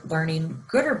their learning,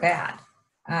 good or bad.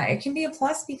 It can be a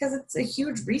plus because it's a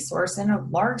huge resource and a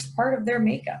large part of their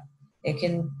makeup. It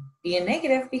can be a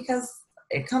negative because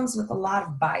it comes with a lot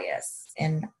of bias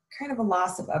and kind of a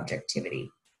loss of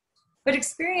objectivity. But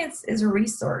experience is a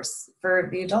resource for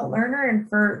the adult learner and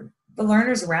for the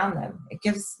learners around them. It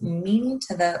gives meaning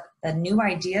to the new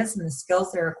ideas and the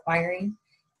skills they're acquiring,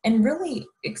 and really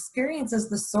experience is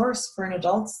the source for an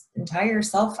adult's entire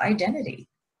self-identity.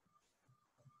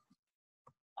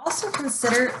 Also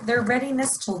consider their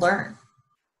readiness to learn.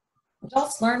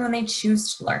 Adults learn when they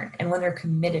choose to learn and when they're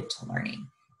committed to learning.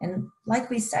 And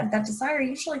like we said, that desire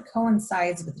usually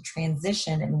coincides with a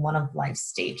transition in one of life's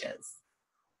stages.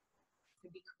 It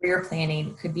could be career planning,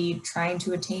 it could be trying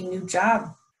to attain new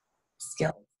job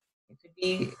skills, it could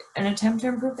be an attempt to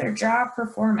improve their job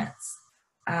performance.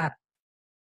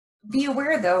 Be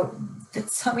aware, though,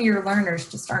 that some of your learners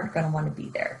just aren't going to want to be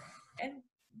there. And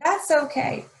that's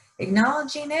okay.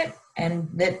 Acknowledging it and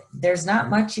that there's not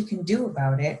much you can do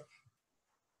about it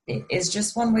is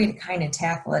just one way to kind of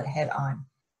tackle it head on.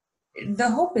 The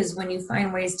hope is when you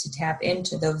find ways to tap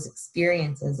into those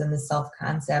experiences and the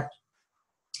self-concept,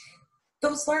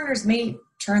 those learners may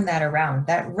turn that around.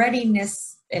 That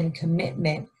readiness and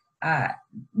commitment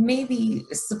may be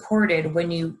supported when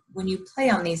you play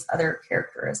on these other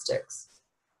characteristics.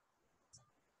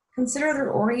 Consider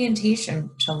their orientation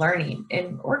to learning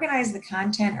and organize the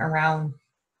content around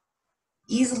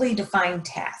easily defined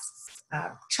tasks,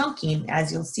 chunking,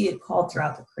 as you'll see it called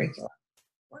throughout the curriculum.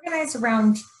 Organize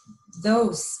around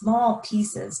those small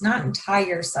pieces, not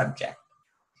entire subject.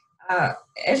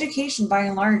 Education, by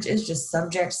and large, is just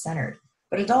subject-centered,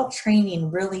 but adult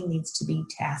training really needs to be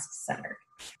task-centered.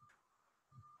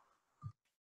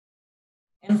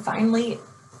 And finally,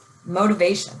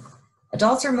 motivation.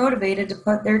 Adults are motivated to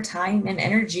put their time and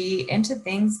energy into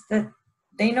things that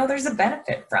they know there's a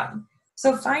benefit from.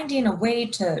 So finding a way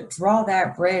to draw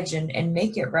that bridge and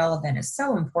make it relevant is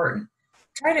so important.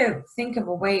 Try to think of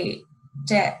a way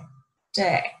to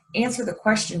answer the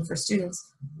question for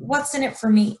students, what's in it for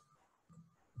me?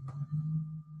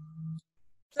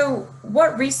 So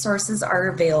what resources are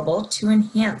available to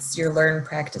enhance your learn,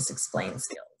 practice, explain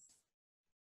skills?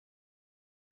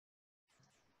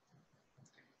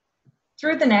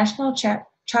 Through the National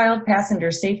Child Passenger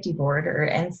Safety Board, or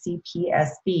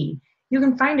NCPSB, You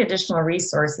can find additional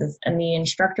resources in the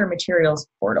instructor materials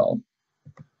portal.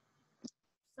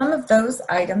 Some of those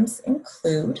items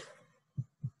include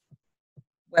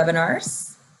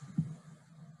webinars.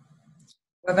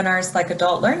 Webinars like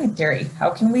Adult Learning Theory,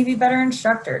 How Can We Be Better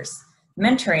Instructors?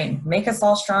 Mentoring, Make Us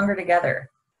All Stronger Together.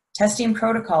 Testing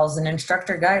protocols and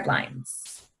instructor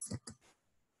guidelines.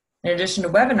 In addition to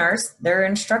webinars, there are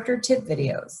instructor tip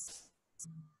videos.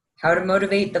 How to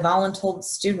motivate the voluntold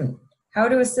student. How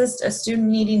to assist a student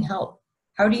needing help.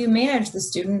 How do you manage the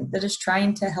student that is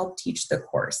trying to help teach the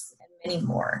course, and many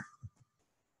more.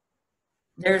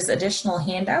 There's additional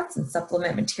handouts and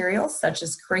supplement materials such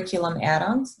as curriculum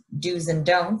add-ons, do's and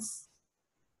don'ts.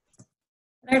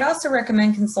 And I'd also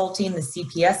recommend consulting the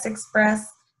CPS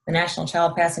Express, the National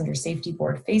Child Passenger Safety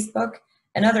Board Facebook,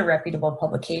 and other reputable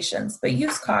publications, but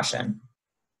use caution.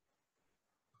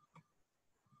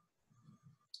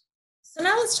 So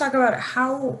now let's talk about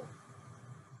how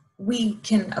we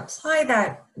can apply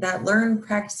that learn,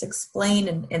 practice,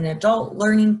 explain, and adult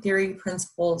learning theory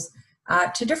principles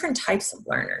to different types of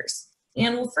learners.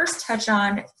 And we'll first touch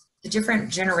on the different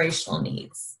generational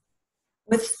needs.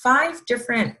 With 5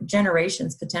 different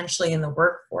generations potentially in the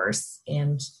workforce,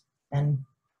 and then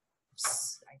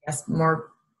I guess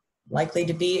more likely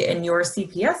to be in your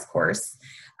CPS course,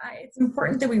 it's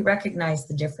important that we recognize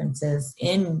the differences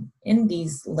in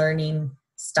these learning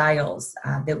styles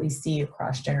that we see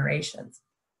across generations.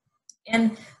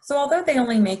 And so although they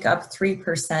only make up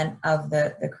 3% of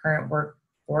the current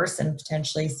workforce and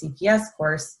potentially CPS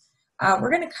course, we're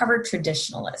going to cover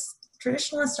traditionalists.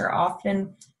 Traditionalists are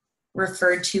often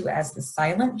referred to as the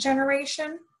silent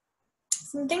generation.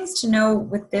 Some things to know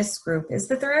with this group is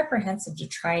that they're apprehensive to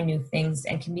try new things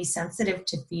and can be sensitive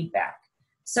to feedback.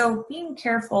 So being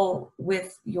careful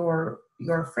with your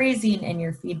phrasing and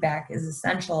your feedback is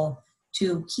essential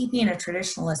to keeping a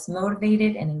traditionalist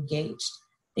motivated and engaged.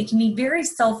 They can be very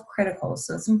self-critical,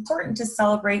 so it's important to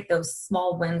celebrate those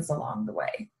small wins along the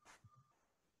way.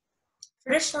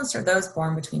 Traditionalists are those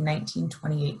born between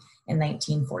 1928 and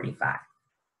 1945.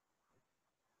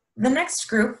 The next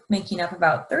group, making up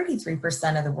about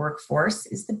 33% of the workforce,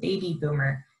 is the baby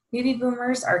boomer. Baby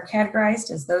boomers are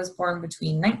categorized as those born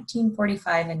between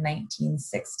 1945 and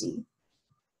 1960.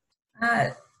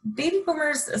 Baby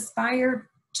boomers aspire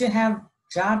to have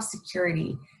job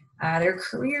security. Their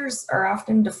careers are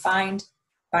often defined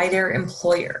by their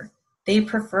employer. They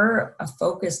prefer a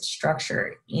focused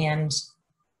structure and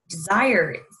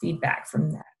desire feedback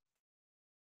from that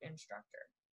instructor.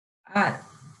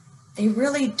 They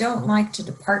really don't like to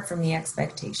depart from the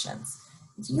expectations.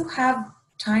 If you have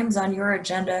times on your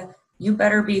agenda, you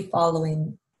better be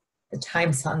following the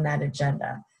times on that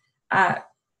agenda.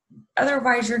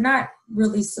 Otherwise, you're not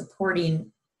really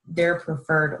supporting their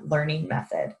preferred learning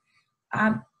method.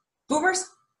 Boomers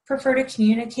prefer to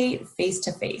communicate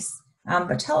face-to-face,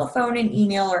 but telephone and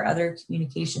email are other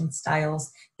communication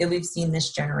styles that we've seen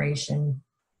this generation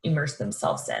immerse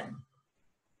themselves in.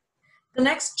 The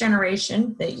next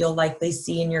generation that you'll likely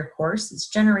see in your course is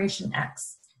Generation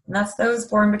X, and that's those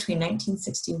born between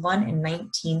 1961 and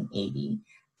 1980.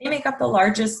 They make up the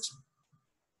largest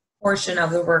portion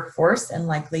of the workforce and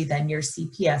likely then your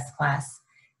CPS class.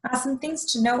 Some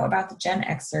things to know about the Gen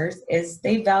Xers is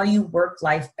they value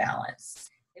work-life balance.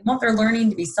 They want their learning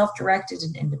to be self-directed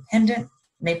and independent, and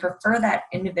they prefer that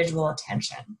individual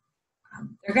attention.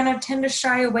 They're going to tend to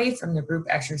shy away from the group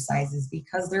exercises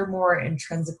because they're more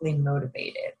intrinsically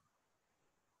motivated.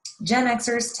 Gen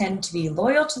Xers tend to be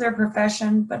loyal to their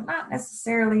profession, but not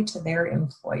necessarily to their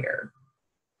employer.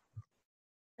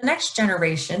 The next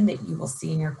generation that you will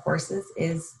see in your courses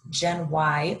is Gen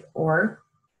Y, or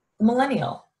the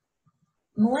millennial.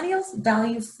 Millennials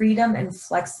value freedom and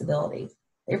flexibility.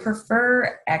 They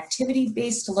prefer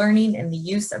activity-based learning and the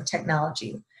use of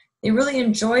technology. They really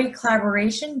enjoy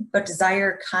collaboration, but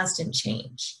desire constant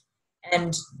change.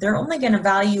 And they're only going to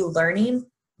value learning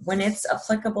when it's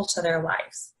applicable to their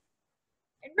lives.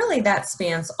 And really that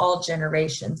spans all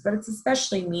generations, but it's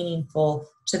especially meaningful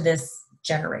to this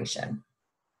generation.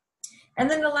 And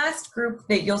then the last group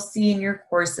that you'll see in your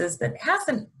courses that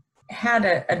hasn't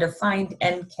had a defined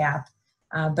end cap,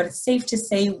 but it's safe to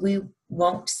say we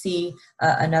won't see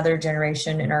another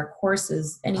generation in our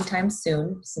courses anytime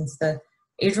soon, since the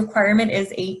age requirement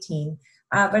is 18,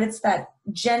 but it's that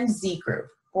Gen Z group,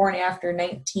 born after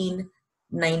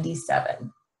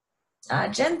 1997.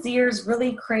 Gen Zers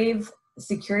really crave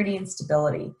security and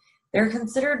stability. They're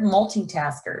considered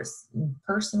multitaskers in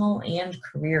personal and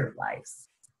career lives.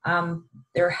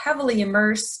 They're heavily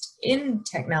immersed in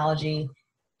technology,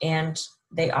 and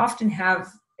they often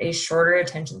have a shorter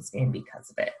attention span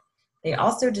because of it. They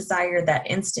also desire that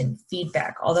instant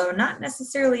feedback, although not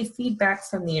necessarily feedback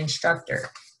from the instructor,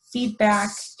 feedback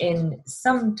in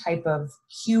some type of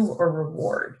cue or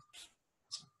reward.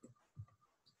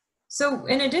 So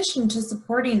in addition to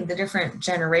supporting the different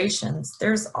generations,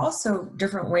 there's also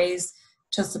different ways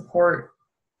to support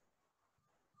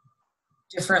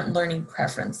different learning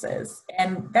preferences.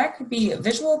 And that could be a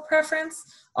visual preference,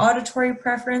 auditory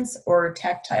preference, or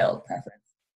tactile preference.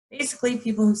 Basically,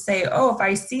 people who say, oh, if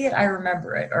I see it, I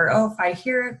remember it, or oh, if I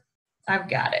hear it, I've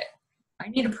got it. I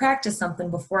need to practice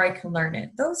something before I can learn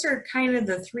it. Those are kind of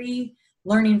the three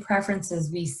learning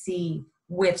preferences we see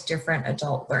with different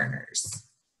adult learners.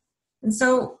 And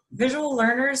so visual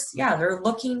learners, yeah, they're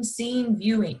looking, seeing,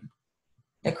 viewing.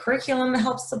 The curriculum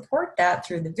helps support that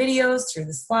through the videos, through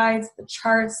the slides, the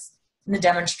charts, and the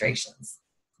demonstrations.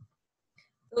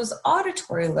 Those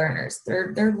auditory learners,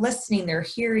 they're listening, they're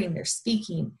hearing, they're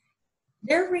speaking.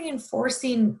 They're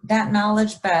reinforcing that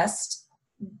knowledge best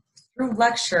through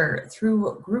lecture,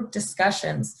 through group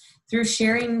discussions, through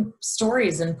sharing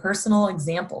stories and personal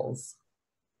examples.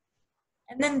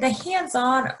 And then the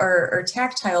hands-on or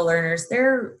tactile learners,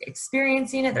 they're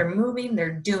experiencing it, they're moving,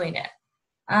 they're doing it.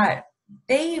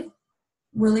 They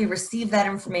really receive that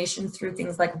information through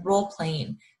things like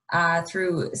role-playing,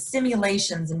 through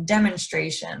simulations and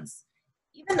demonstrations.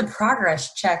 Even the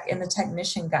progress check in the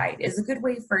technician guide is a good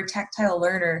way for a tactile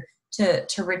learner to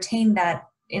retain that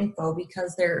info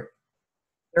because they're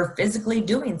physically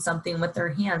doing something with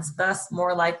their hands, thus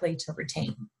more likely to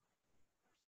retain.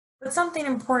 But something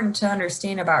important to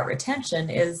understand about retention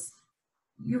is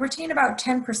you retain about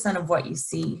 10% of what you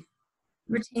see.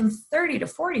 You retain 30 to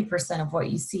 40% of what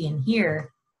you see and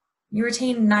hear. You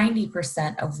retain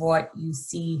 90% of what you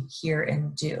see, hear,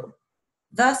 and do.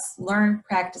 Thus, learn,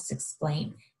 practice,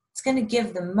 explain. It's going to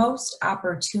give the most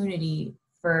opportunity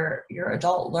for your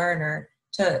adult learner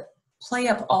to play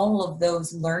up all of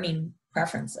those learning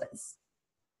preferences.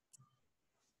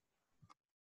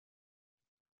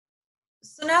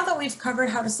 So now that we've covered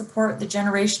how to support the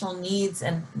generational needs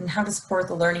and how to support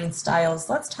the learning styles,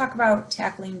 let's talk about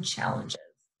tackling challenges.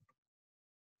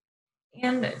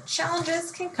 And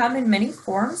challenges can come in many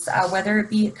forms, whether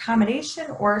it be accommodation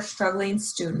or a struggling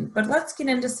student. But let's get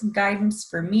into some guidance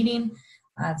for meeting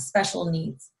special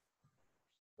needs.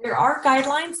 There are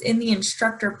guidelines in the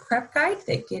instructor prep guide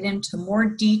that get into more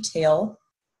detail.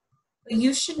 But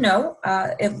you should know,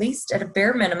 at least at a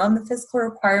bare minimum, the physical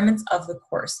requirements of the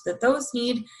course, that those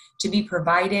need to be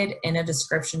provided in a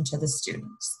description to the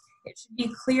students. It should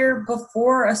be clear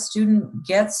before a student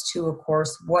gets to a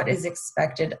course what is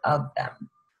expected of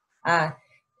them.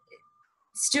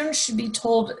 Students should be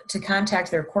told to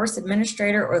contact their course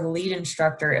administrator or the lead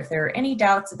instructor if there are any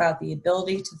doubts about the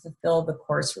ability to fulfill the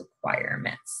course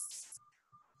requirements.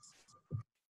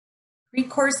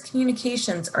 Pre-course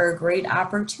communications are a great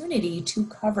opportunity to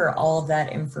cover all of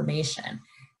that information.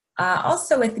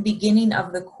 Also at the beginning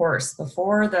of the course,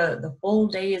 before the full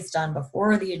day is done,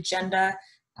 before the agenda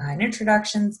and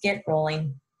introductions get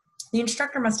rolling, the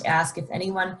instructor must ask if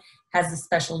anyone has a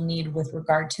special need with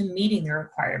regard to meeting the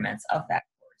requirements of that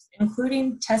course,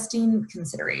 including testing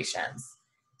considerations.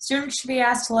 Students should be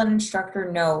asked to let an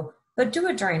instructor know, but do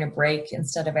it during a break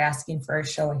instead of asking for a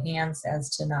show of hands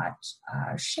as to not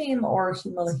shame or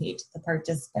humiliate the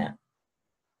participant.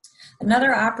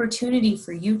 Another opportunity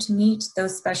for you to meet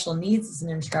those special needs as an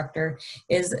instructor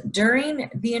is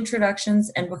during the introductions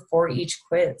and before each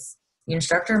quiz. The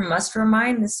instructor must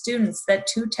remind the students that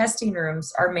 2 testing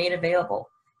rooms are made available,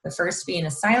 the first being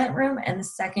a silent room and the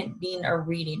second being a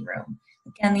reading room.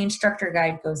 Again, the instructor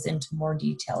guide goes into more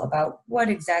detail about what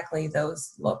exactly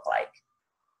those look like.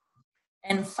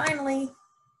 And finally,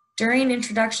 during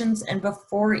introductions and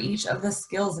before each of the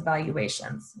skills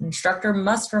evaluations, the instructor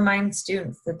must remind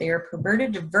students that they are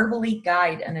permitted to verbally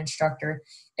guide an instructor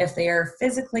if they are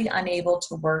physically unable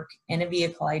to work in a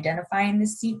vehicle identifying the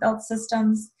seatbelt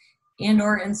systems and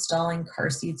or installing car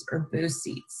seats or boost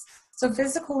seats. So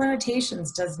physical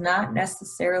limitations does not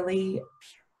necessarily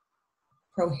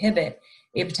prohibit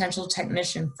a potential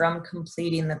technician from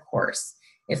completing the course.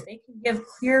 If they can give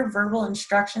clear verbal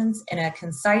instructions in a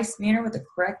concise manner with a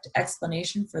correct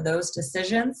explanation for those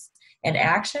decisions and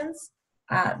actions,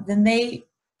 then they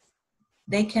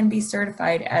can be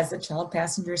certified as a child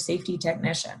passenger safety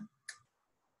technician.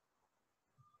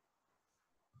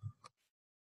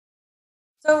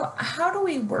 So how do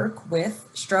we work with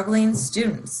struggling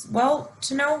students? Well,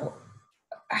 to know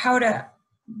how to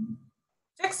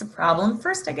fix a problem,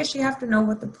 first I guess you have to know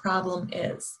what the problem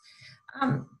is.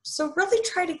 So really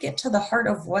try to get to the heart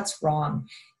of what's wrong.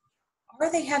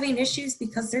 Are they having issues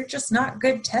because they're just not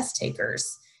good test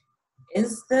takers?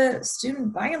 Is the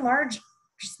student by and large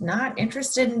just not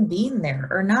interested in being there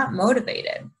or not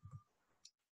motivated?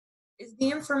 Is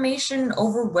the information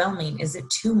overwhelming? Is it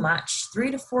too much?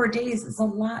 3 to 4 days is a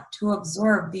lot to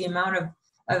absorb the amount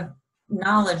of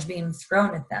knowledge being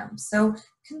thrown at them. So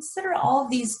consider all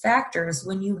of these factors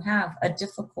when you have a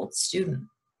difficult student.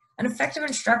 An effective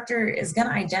instructor is going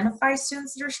to identify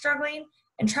students that are struggling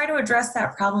and try to address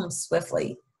that problem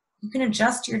swiftly. You can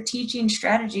adjust your teaching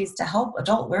strategies to help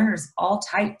adult learners of all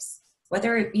types,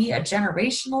 whether it be a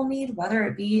generational need, whether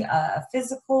it be a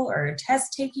physical or a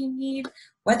test-taking need,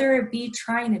 whether it be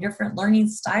trying a different learning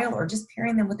style or just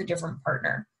pairing them with a different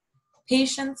partner.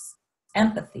 Patience,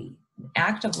 empathy, and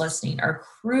active listening are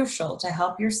crucial to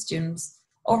help your students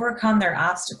overcome their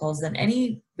obstacles and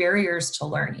any barriers to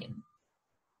learning.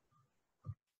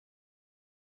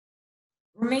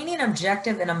 Remaining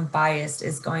objective and unbiased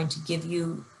is going to give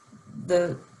you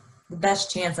the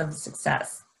best chance of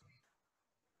success.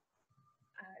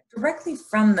 Directly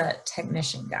from the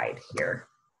technician guide here,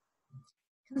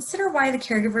 consider why the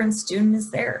caregiver and student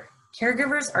is there.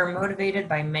 Caregivers are motivated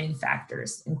by many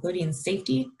factors, including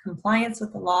safety, compliance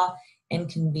with the law, and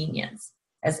convenience.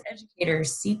 As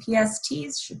educators,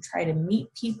 CPSTs should try to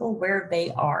meet people where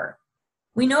they are.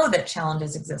 We know that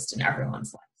challenges exist in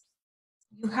everyone's life.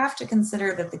 You have to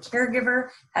consider that the caregiver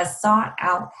has sought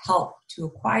out help to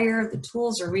acquire the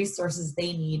tools or resources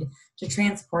they need to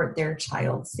transport their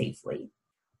child safely.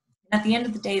 At the end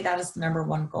of the day, that is the number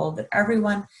one goal, that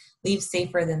everyone leaves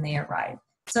safer than they arrive.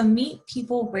 So meet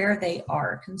people where they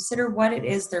are. Consider what it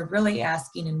is they're really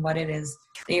asking and what it is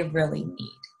they really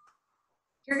need.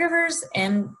 Caregivers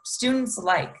and students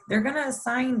alike, they're going to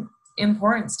assign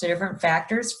importance to different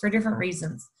factors for different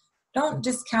reasons. Don't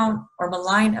discount or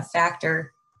malign a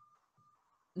factor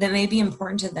that may be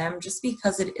important to them just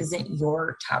because it isn't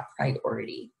your top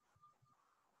priority.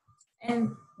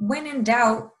 And when in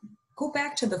doubt, go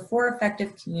back to the 4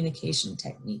 effective communication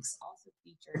techniques also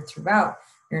featured throughout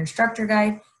your instructor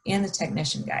guide and the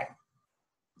technician guide.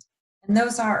 And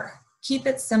those are: keep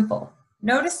it simple.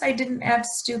 Notice I didn't add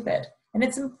stupid, and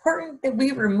it's important that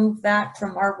we remove that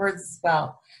from our words as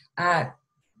well.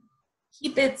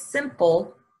 Keep it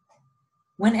simple.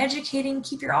 When educating,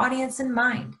 keep your audience in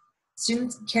mind.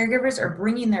 Students and caregivers are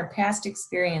bringing their past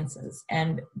experiences,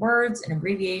 and words and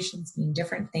abbreviations mean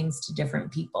different things to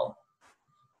different people.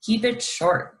 Keep it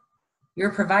short.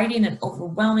 You're providing an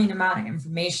overwhelming amount of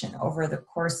information over the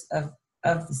course of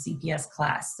the CPS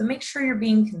class, so make sure you're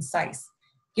being concise.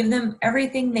 Give them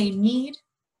everything they need,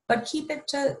 but keep it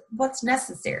to what's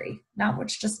necessary, not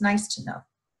what's just nice to know.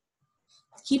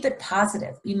 Keep it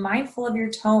positive. Be mindful of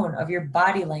your tone, of your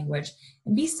body language,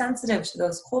 and be sensitive to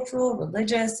those cultural,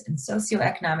 religious, and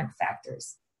socioeconomic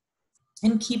factors.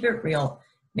 And keep it real.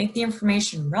 Make the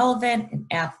information relevant and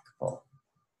applicable.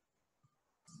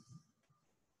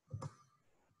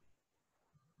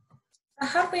 So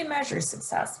how do we measure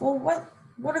success? Well,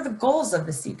 what are the goals of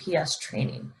the CPS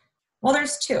training? Well,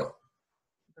 there's 2.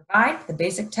 Provide the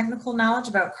basic technical knowledge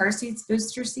about car seats,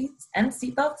 booster seats, and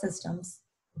seatbelt systems.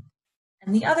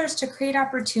 And the others to create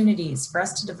opportunities for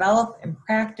us to develop and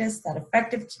practice that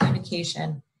effective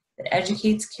communication that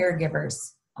educates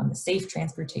caregivers on the safe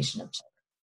transportation of children.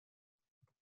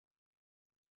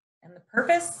 And the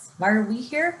purpose, why are we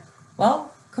here?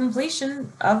 Well,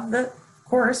 completion of the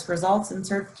course results in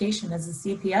certification as a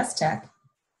CPS tech.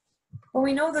 But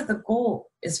we know that the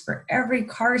goal is for every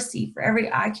car seat, for every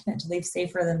occupant to leave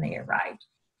safer than they arrived.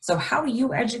 So how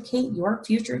you educate your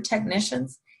future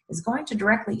technicians is going to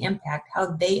directly impact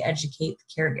how they educate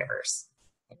the caregivers.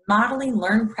 In modeling,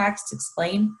 learn, practice,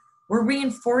 explain, we're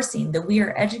reinforcing that we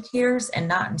are educators and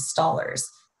not installers,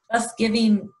 thus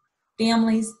giving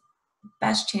families the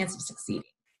best chance of succeeding.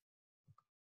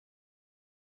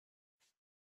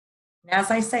 And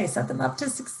as I say, set them up to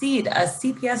succeed. A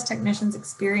CPS technician's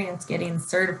experience getting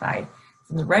certified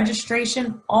from the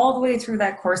registration all the way through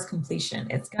that course completion,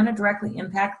 it's going to directly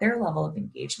impact their level of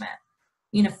engagement.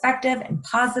 Being effective and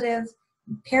positive,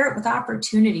 and pair it with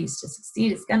opportunities to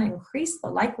succeed, is going to increase the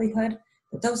likelihood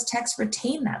that those techs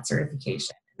retain that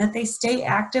certification and that they stay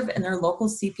active in their local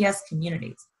CPS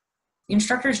communities. The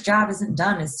instructor's job isn't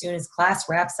done as soon as class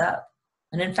wraps up.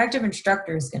 An effective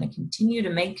instructor is going to continue to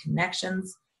make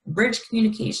connections and bridge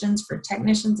communications for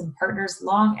technicians and partners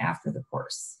long after the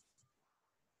course.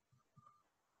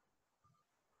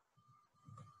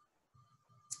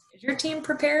 Is your team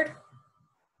prepared?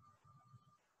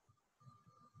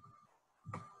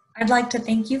 I'd like to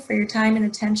thank you for your time and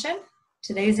attention.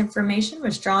 Today's information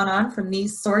was drawn on from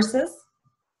these sources.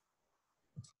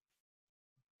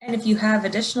 And if you have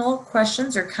additional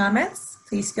questions or comments,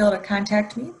 please feel free to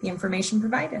contact me, the information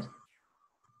provided.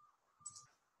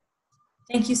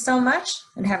 Thank you so much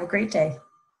and have a great day.